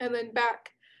 And then back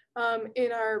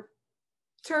in our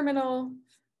terminal,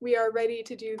 we are ready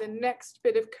to do the next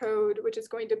bit of code, which is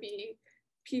going to be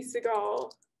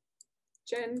pCIGALE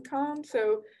genconf.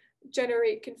 So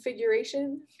generate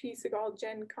configuration, pCIGALE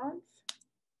genconf.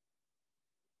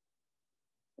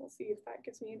 We'll see if that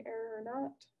gives me an error or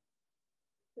not.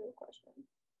 Good question.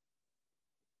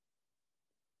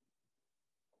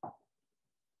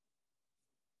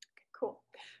 Cool.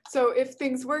 So if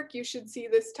things work, you should see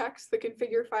this text. The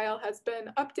configure file has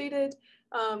been updated.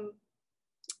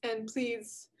 And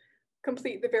please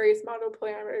complete the various model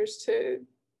parameters to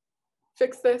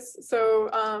fix this. So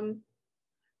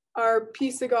our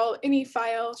pCIGALE ini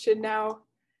file should now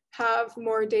have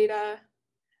more data,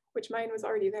 which mine was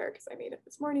already there because I made it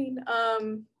this morning.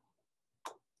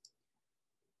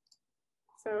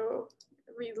 So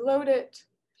reload it,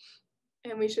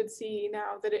 and we should see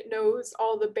now that it knows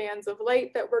all the bands of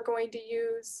light that we're going to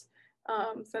use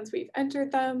since we've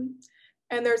entered them.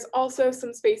 And there's also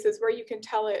some spaces where you can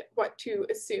tell it what to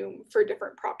assume for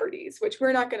different properties, which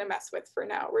we're not going to mess with for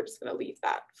now. We're just going to leave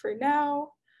that for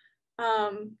now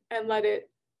and let it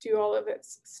do all of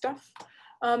its stuff.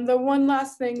 The one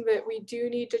last thing that we do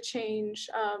need to change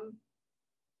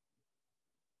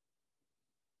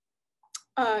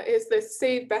is the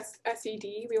save best SED.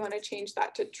 We want to change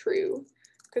that to true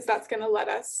because that's going to let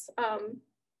us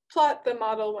plot the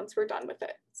model once we're done with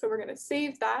it. So we're going to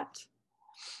save that.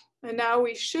 And now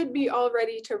we should be all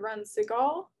ready to run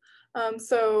CIGALE.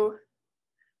 So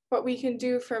what we can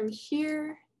do from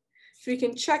here is we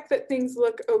can check that things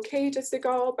look okay to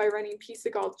CIGALE by running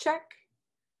pCIGALE check.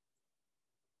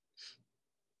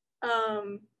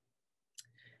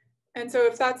 And so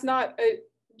if that's not a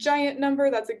giant number,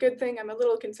 that's a good thing. I'm a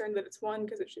little concerned that it's 1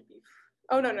 because it should be,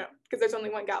 oh no, because there's only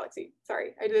 1 galaxy.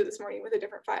 Sorry, I did it this morning with a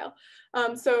different file.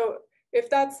 So if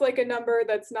that's like a number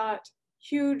that's not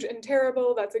huge and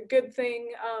terrible, that's a good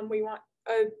thing. We want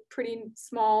a pretty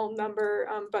small number,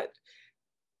 but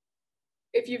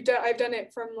if you've done, I've done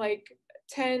it from like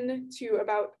 10 to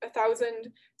about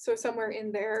 1,000, so somewhere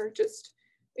in there. Just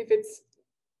if it's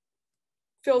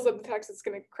fills up the text, it's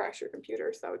going to crash your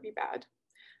computer, so that would be bad.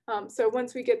 So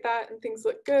once we get that and things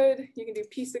look good, you can do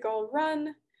pCIGALE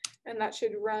run, and that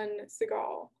should run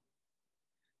CIGALE.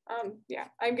 Yeah,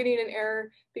 I'm getting an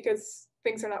error because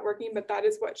things are not working, but that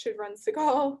is what should run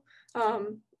CIGALE.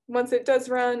 Once it does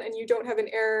run and you don't have an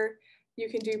error, you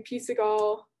can do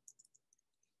pCIGALE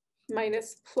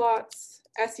minus plots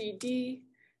SED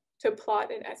to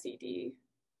plot an SED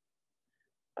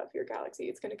of your galaxy.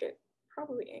 It's going to get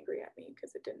probably angry at me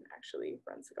because it didn't actually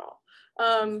run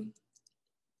CIGALE.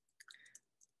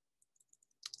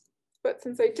 but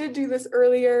since I did do this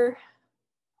earlier,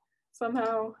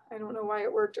 somehow, I don't know why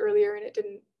it worked earlier and it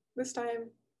didn't this time,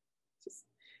 just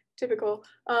typical.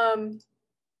 No,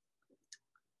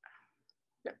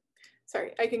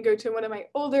 sorry, I can go to one of my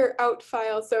older out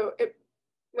files. So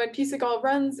when CIGALE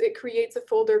runs, it creates a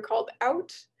folder called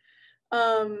out.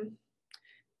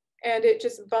 And it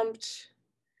just bumped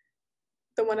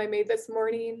the one I made this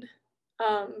morning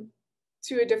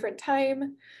to a different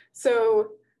time.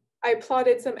 So I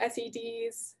plotted some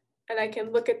SEDs and I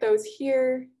can look at those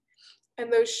here,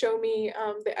 and those show me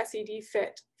the SED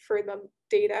fit for the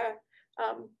data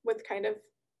with kind of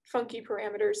funky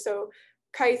parameters. So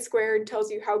chi-squared tells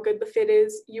you how good the fit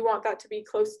is. You want that to be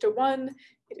close to 1.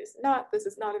 It is not. This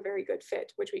is not a very good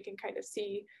fit, which we can kind of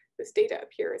see this data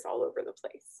appears all over the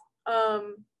place.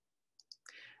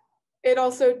 It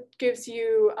also gives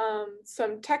you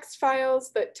some text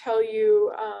files that tell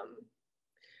you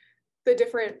the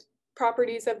different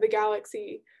properties of the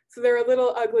galaxy. So they're a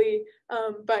little ugly,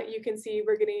 but you can see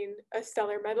we're getting a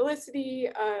stellar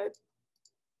metallicity,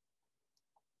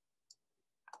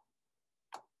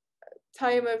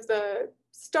 time of the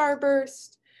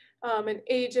starburst, an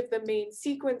age of the main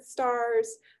sequence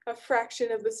stars, a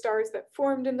fraction of the stars that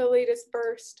formed in the latest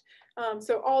burst.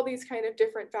 So all these kind of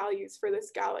different values for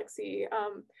this galaxy.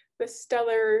 The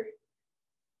stellar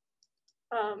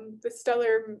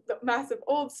mass of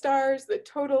old stars, the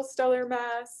total stellar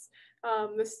mass,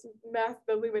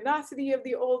 the luminosity of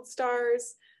the old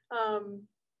stars.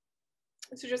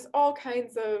 So just all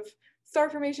kinds of star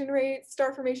formation rate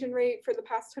for the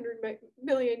past 100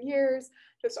 million years,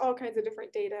 just all kinds of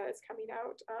different data is coming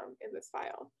out in this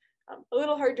file. A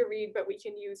little hard to read, but we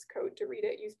can use code to read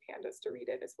it, use pandas to read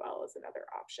it as well as another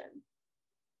option.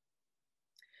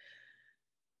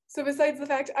 So besides the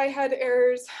fact I had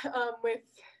errors with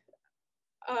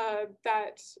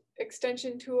that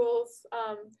extension tools,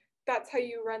 that's how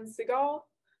you run CIGALE.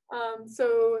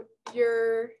 So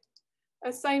your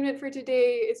assignment for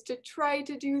today is to try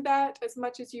to do that as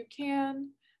much as you can.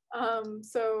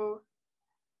 So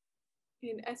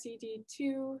in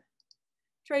SED2,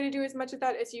 try to do as much of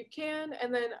that as you can,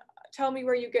 and then tell me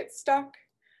where you get stuck.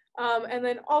 And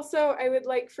then also I would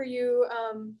like for you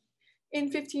in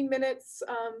 15 minutes,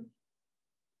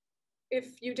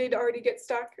 if you did already get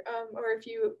stuck, or if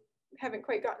you haven't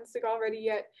quite gotten CIGALE ready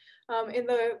yet, in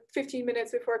the 15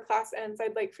 minutes before class ends,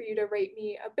 I'd like for you to write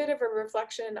me a bit of a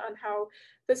reflection on how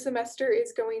the semester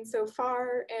is going so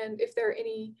far, and if there are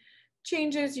any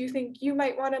changes you think you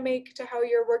might want to make to how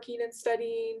you're working and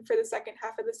studying for the second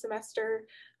half of the semester,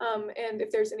 and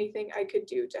if there's anything I could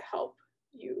do to help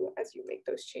you as you make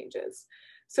those changes.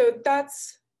 So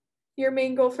that's your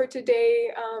main goal for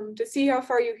today, to see how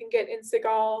far you can get in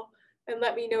CIGALE, and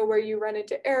let me know where you run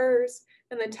into errors,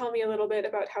 and then tell me a little bit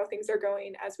about how things are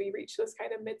going as we reach this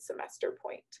kind of mid-semester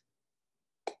point.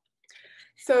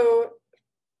 So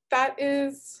that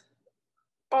is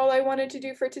all I wanted to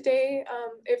do for today.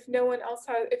 If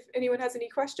anyone has any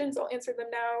questions, I'll answer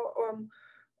them now,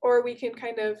 or we can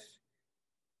kind of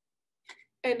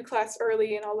end class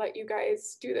early and I'll let you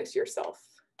guys do this yourself.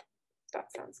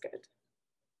 That sounds good.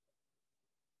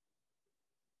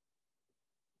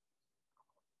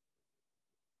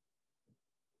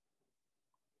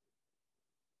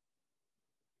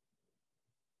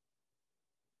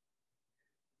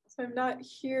 So I'm not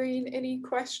hearing any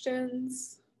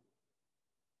questions.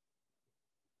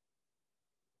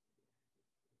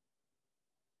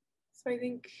 So I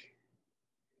think,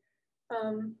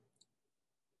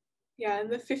 yeah, in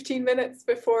the 15 minutes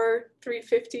before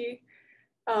 3:50,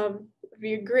 would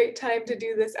be a great time to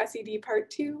do this SED part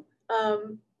 2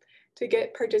 to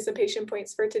get participation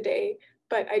points for today,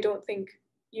 but I don't think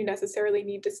you necessarily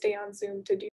need to stay on Zoom to do